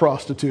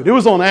ex-prostitute. It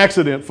was on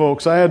accident,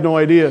 folks. I had no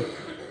idea.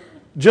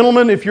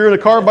 Gentlemen, if you're in a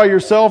car by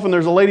yourself and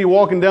there's a lady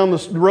walking down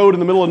the road in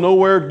the middle of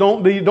nowhere,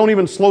 don't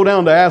even slow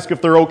down to ask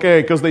if they're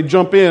okay, because they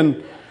jump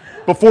in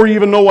before you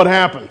even know what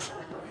happened.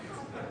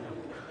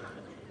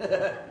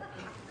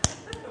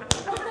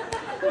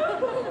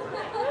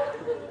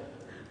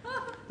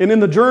 And in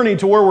the journey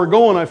to where we're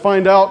going, I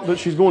find out that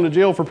she's going to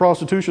jail for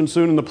prostitution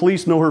soon, and the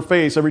police know her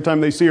face. Every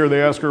time they see her,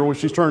 they ask her when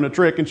she's turning a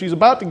trick, and she's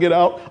about to get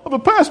out of a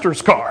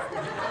pastor's car.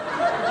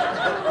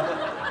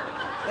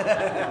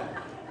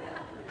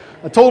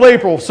 I told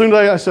April, soon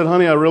I said,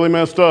 honey, I really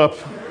messed up.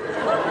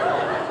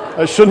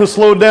 I shouldn't have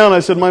slowed down. I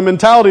said, my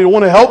mentality to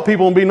want to help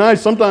people and be nice,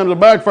 sometimes it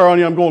backfire on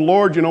you. I'm going,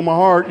 Lord, you know my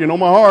heart, you know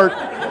my heart.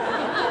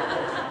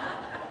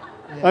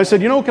 I said,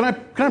 can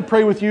I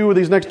pray with you with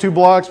these next 2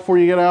 blocks before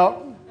you get out?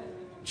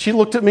 She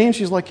looked at me and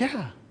she's like,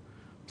 yeah.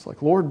 It's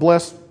like, Lord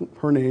bless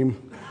her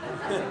name.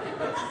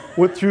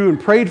 Went through and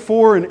prayed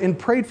for her and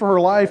prayed for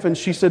her life, and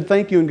she said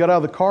thank you and got out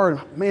of the car,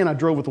 and man, I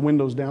drove with the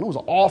windows down. It was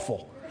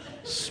awful.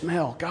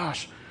 Smell,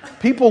 gosh.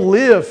 People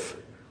live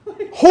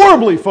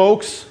horribly,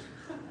 folks.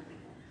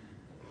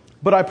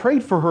 But I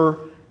prayed for her.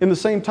 In the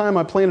same time,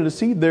 I planted a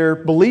seed there,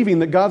 believing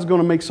that God's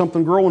going to make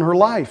something grow in her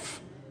life.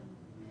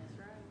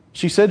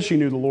 She said she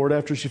knew the Lord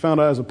after she found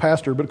out I was a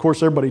pastor, but of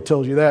course everybody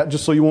tells you that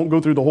just so you won't go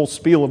through the whole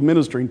spiel of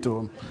ministering to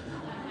them.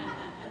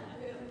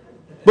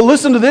 But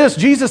listen to this.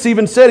 Jesus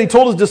even said, He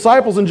told His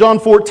disciples in John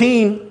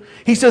 14,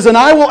 He says, and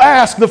I will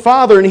ask the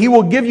Father, and He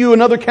will give you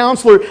another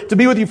counselor to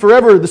be with you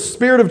forever, the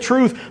Spirit of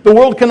truth. The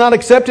world cannot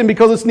accept Him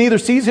because it neither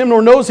sees Him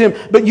nor knows Him,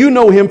 but you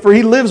know Him, for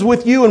He lives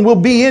with you and will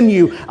be in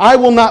you. I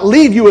will not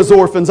leave you as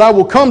orphans. I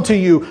will come to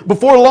you.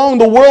 Before long,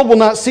 the world will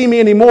not see me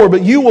anymore,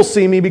 but you will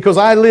see me because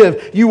I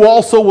live. You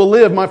also will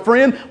live. My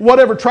friend,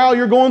 whatever trial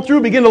you're going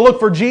through, begin to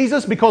look for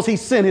Jesus because He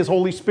sent His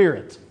Holy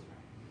Spirit.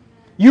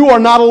 You are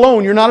not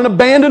alone. You're not an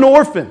abandoned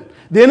orphan.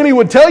 The enemy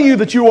would tell you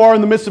that you are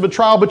in the midst of a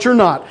trial, but you're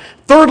not.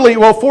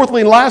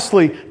 Fourthly and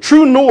lastly,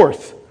 true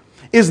north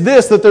is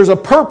this, that there's a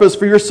purpose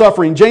for your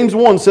suffering. James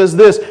 1 says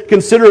this,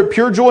 consider it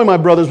pure joy, my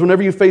brothers,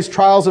 whenever you face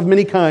trials of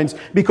many kinds,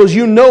 because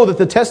you know that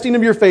the testing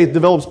of your faith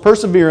develops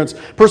perseverance.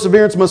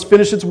 Perseverance must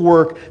finish its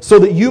work so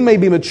that you may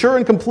be mature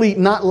and complete,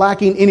 not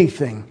lacking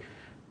anything.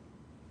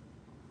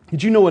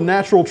 Did you know a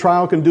natural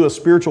trial can do a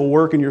spiritual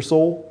work in your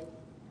soul?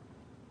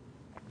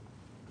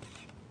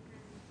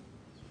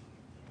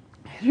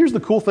 Here's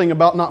the cool thing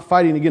about not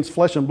fighting against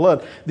flesh and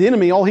blood. The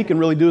enemy, all he can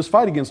really do is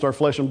fight against our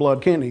flesh and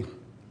blood, can't he?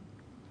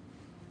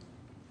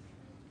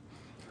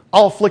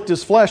 I'll afflict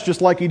his flesh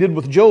just like he did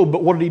with Job,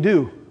 but what did he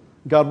do?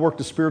 God worked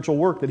a spiritual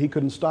work that he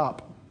couldn't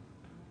stop.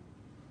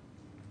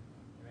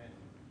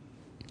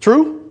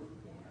 True?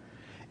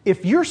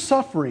 If you're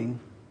suffering,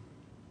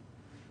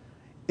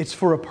 it's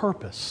for a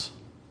purpose.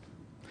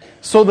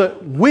 So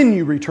that when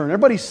you return,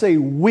 everybody say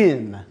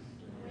when.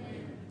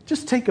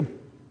 Just take a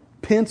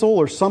pencil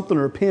or something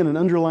or a pen and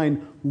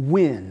underline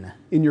when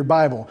in your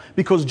Bible.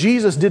 Because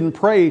Jesus didn't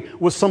pray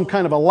with some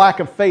kind of a lack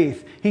of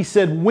faith. He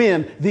said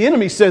when. The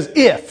enemy says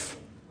if.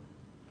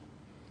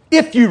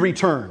 If you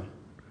return.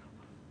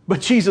 But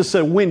Jesus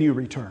said when you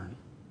return.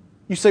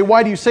 You say,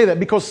 why do you say that?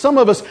 Because some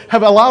of us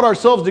have allowed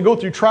ourselves to go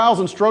through trials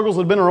and struggles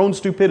that have been our own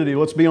stupidity.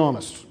 Let's be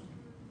honest.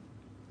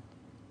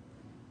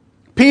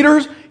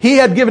 Peter, he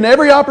had given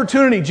every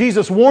opportunity.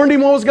 Jesus warned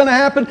him what was going to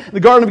happen. In the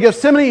Garden of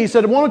Gethsemane, He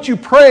said, why don't you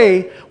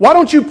pray? Why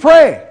don't you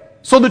pray?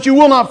 So that you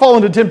will not fall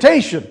into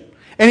temptation.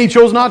 And he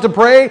chose not to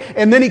pray.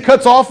 And then he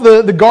cuts off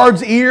the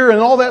guard's ear and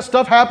all that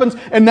stuff happens.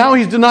 And now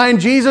he's denying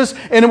Jesus.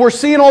 And we're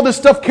seeing all this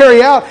stuff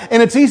carry out.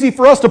 And it's easy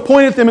for us to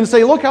point at them and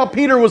say, look how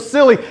Peter was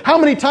silly. How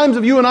many times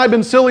have you and I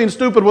been silly and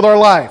stupid with our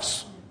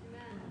lives?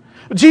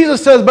 But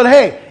Jesus says, but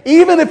hey,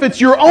 even if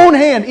it's your own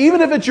hand,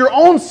 even if it's your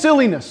own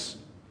silliness,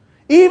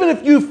 even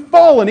if you've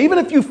fallen, even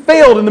if you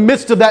failed in the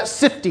midst of that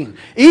sifting,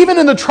 even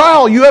in the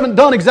trial you haven't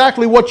done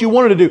exactly what you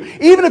wanted to do,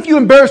 even if you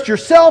embarrassed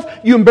yourself,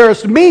 you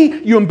embarrassed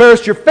me, you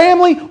embarrassed your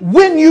family,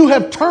 when you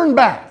have turned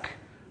back,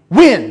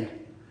 when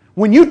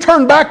you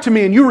turn back to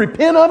me and you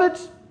repent of it,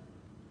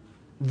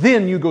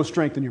 then you go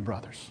strengthen your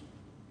brothers.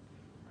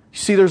 You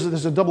see, there's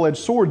a double-edged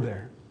sword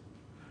there.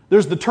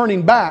 There's the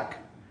turning back,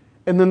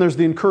 and then there's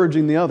the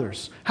encouraging the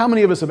others. How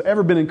many of us have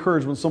ever been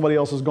encouraged when somebody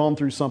else has gone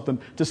through something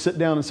to sit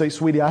down and say,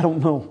 sweetie, I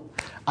don't know.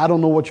 I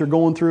don't know what you're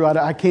going through.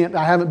 I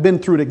haven't been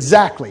through it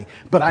exactly,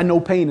 but I know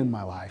pain in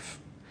my life.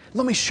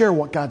 Let me share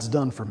what God's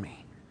done for me.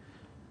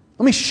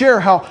 Let me share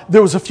how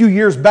there was a few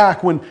years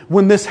back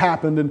when this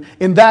happened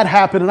and that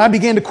happened, and I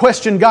began to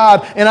question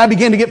God, and I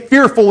began to get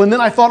fearful, and then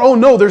I thought, oh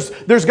no, there's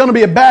going to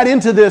be a bad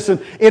end to this,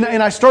 and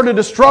I started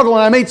to struggle,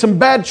 and I made some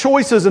bad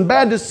choices and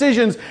bad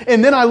decisions,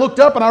 and then I looked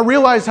up and I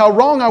realized how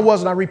wrong I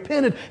was, and I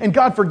repented, and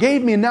God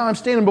forgave me, and now I'm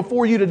standing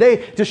before you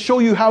today to show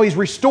you how He's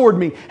restored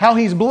me, how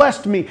He's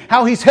blessed me,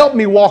 how He's helped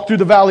me walk through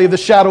the valley of the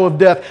shadow of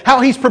death,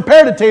 how He's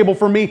prepared a table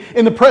for me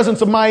in the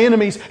presence of my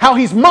enemies, how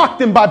He's mocked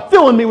them by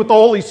filling me with the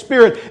Holy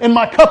Spirit, and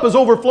my cup is is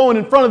overflowing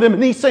in front of them,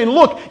 and He's saying,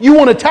 look, you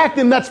want to attack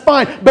them, that's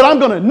fine, but I'm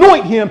going to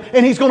anoint him,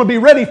 and he's going to be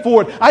ready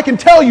for it. I can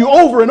tell you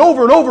over and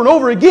over and over and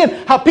over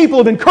again how people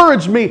have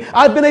encouraged me.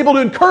 I've been able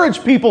to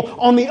encourage people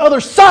on the other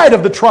side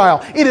of the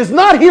trial. It is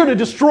not here to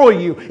destroy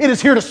you. It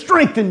is here to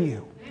strengthen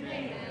you.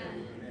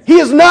 He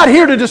is not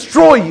here to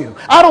destroy you.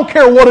 I don't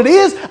care what it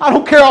is. I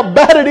don't care how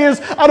bad it is.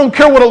 I don't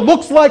care what it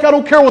looks like. I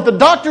don't care what the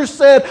doctor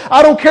said.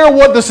 I don't care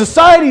what the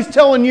society's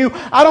telling you.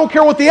 I don't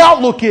care what the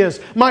outlook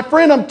is. My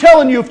friend, I'm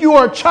telling you, if you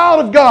are a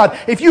child of God,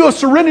 if you have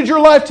surrendered your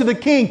life to the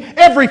King,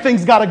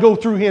 everything's got to go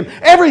through Him.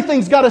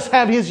 Everything's got to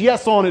have His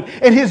yes on it.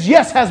 And His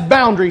yes has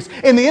boundaries.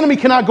 And the enemy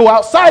cannot go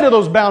outside of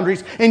those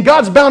boundaries. And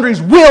God's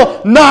boundaries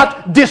will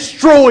not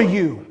destroy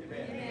you.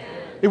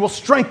 It will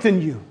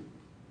strengthen you.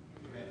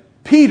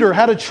 Peter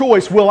had a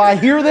choice. Will I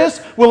hear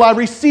this? Will I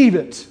receive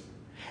it?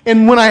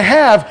 And when I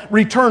have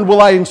returned,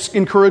 will I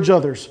encourage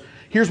others?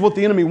 Here's what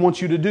the enemy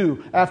wants you to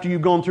do after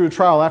you've gone through a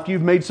trial, after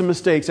you've made some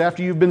mistakes,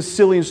 after you've been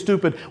silly and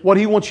stupid. What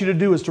he wants you to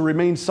do is to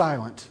remain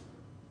silent.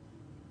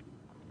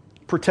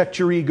 Protect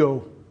your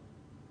ego.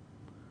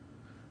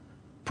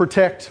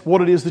 Protect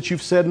what it is that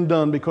you've said and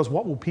done, because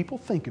what will people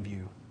think of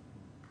you?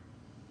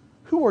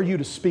 Who are you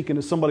to speak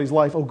into somebody's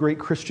life, oh great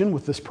Christian,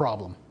 with this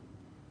problem?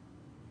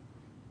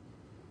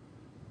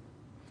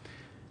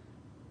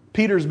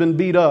 Peter's been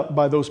beat up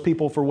by those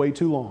people for way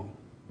too long.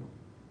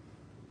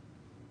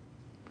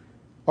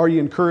 Are you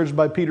encouraged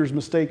by Peter's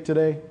mistake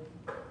today?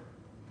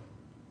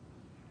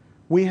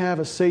 We have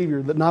a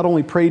Savior that not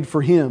only prayed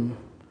for him,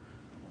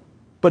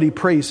 but He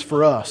prays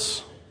for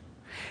us.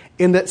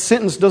 And that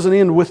sentence doesn't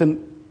end with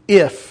an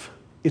if.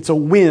 It's a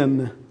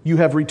when you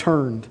have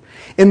returned.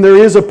 And there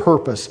is a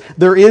purpose.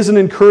 There is an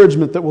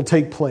encouragement that will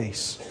take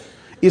place.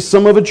 Is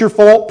some of it your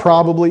fault?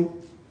 Probably.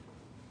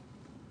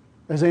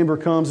 As Amber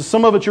comes, is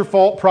some of it your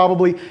fault?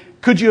 Probably.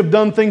 Could you have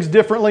done things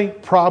differently?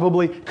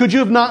 Probably. Could you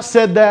have not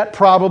said that?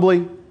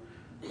 Probably.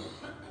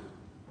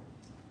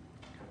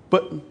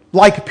 But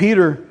like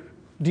Peter,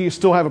 do you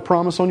still have a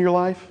promise on your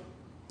life?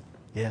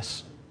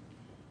 Yes.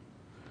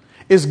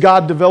 Is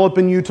God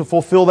developing you to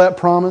fulfill that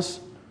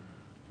promise?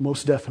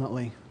 Most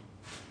definitely.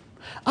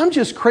 I'm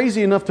just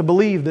crazy enough to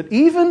believe that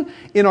even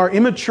in our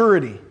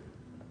immaturity,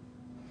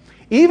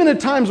 even at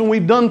times when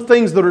we've done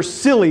things that are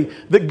silly,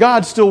 that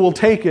God still will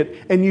take it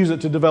and use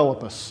it to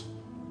develop us.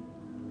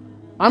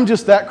 I'm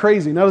just that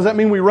crazy. Now, does that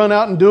mean we run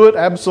out and do it?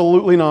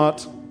 Absolutely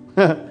not.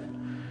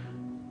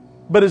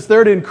 But it's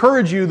there to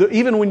encourage you that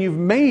even when you've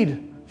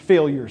made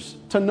failures,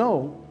 to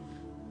know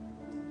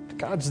that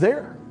God's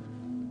there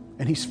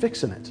and He's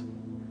fixing it.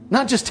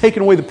 Not just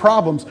taking away the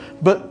problems,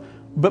 but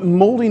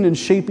molding and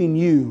shaping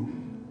you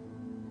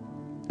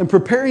and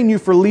preparing you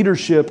for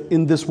leadership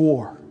in this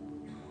war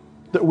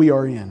that we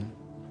are in.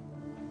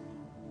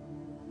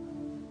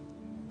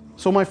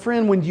 So my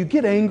friend, when you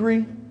get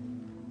angry,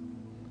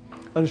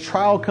 and a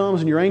trial comes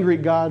and you're angry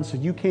at God and say,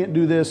 you can't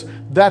do this,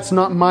 that's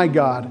not my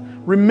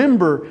God.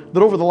 Remember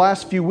that over the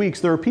last few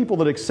weeks, there are people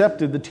that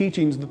accepted the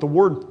teachings that the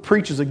Word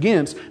preaches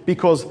against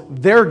because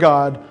their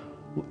God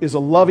is a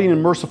loving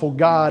and merciful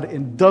God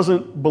and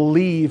doesn't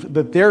believe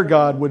that their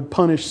God would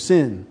punish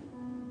sin.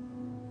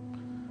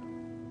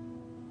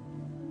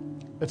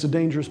 That's a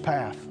dangerous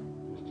path.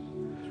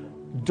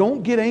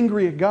 Don't get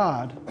angry at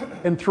God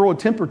and throw a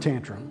temper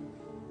tantrum.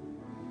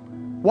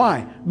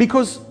 Why?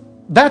 Because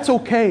that's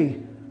okay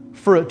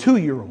for a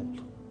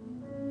 2-year-old.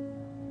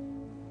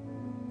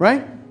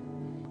 Right?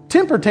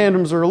 Temper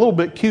tantrums are a little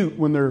bit cute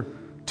when they're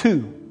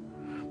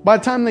 2. By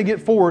the time they get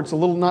 4, it's a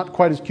little not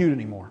quite as cute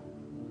anymore.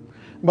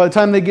 By the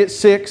time they get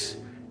 6,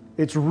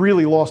 it's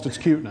really lost its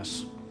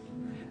cuteness.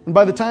 And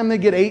by the time they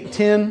get 8,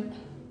 10,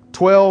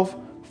 12,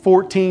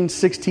 14,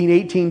 16,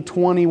 18,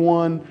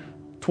 21,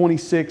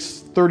 26,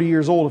 30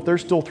 years old, if they're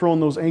still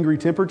throwing those angry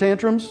temper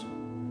tantrums,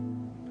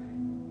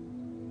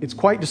 it's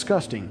quite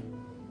disgusting.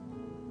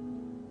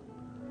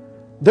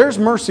 There's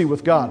mercy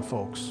with God,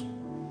 folks.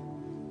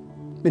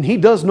 And He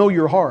does know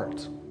your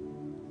heart.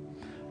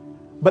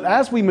 But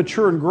as we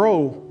mature and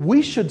grow,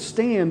 we should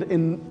stand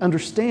and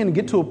understand and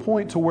get to a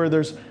point to where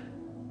there's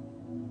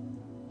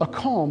a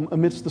calm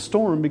amidst the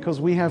storm because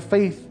we have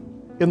faith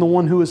in the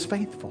one who is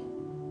faithful.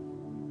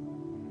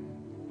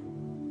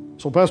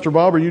 So, Pastor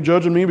Bob, are you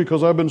judging me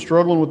because I've been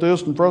struggling with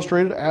this and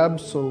frustrated?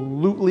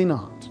 Absolutely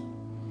not.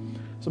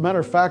 As a matter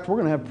of fact, we're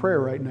going to have prayer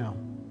right now.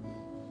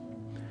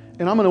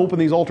 And I'm going to open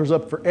these altars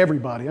up for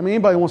everybody. I mean,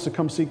 anybody who wants to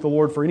come seek the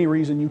Lord for any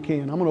reason, you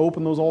can. I'm going to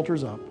open those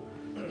altars up.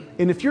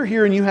 And if you're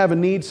here and you have a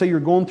need, say you're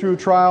going through a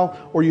trial,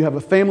 or you have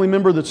a family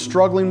member that's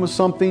struggling with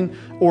something,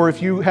 or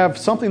if you have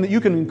something that you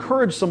can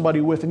encourage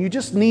somebody with and you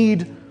just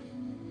need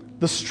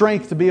the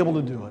strength to be able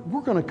to do it,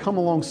 we're going to come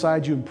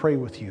alongside you and pray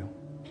with you.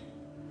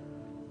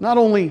 Not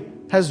only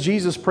has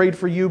Jesus prayed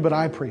for you, but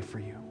I pray for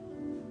you.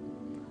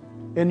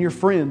 And your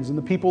friends and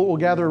the people that will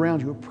gather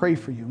around you will pray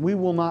for you. We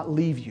will not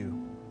leave you.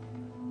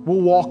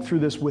 We'll walk through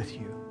this with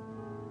you.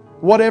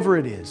 Whatever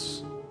it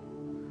is.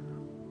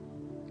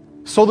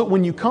 So that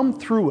when you come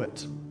through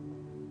it,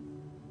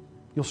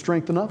 you'll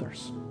strengthen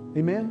others.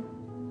 Amen?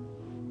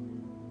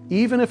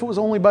 Even if it was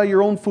only by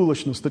your own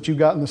foolishness that you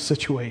got in this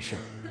situation.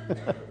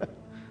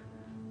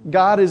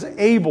 God is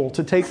able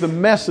to take the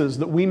messes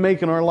that we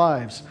make in our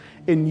lives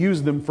and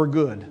use them for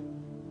good.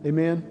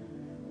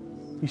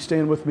 Amen? You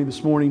stand with me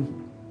this morning.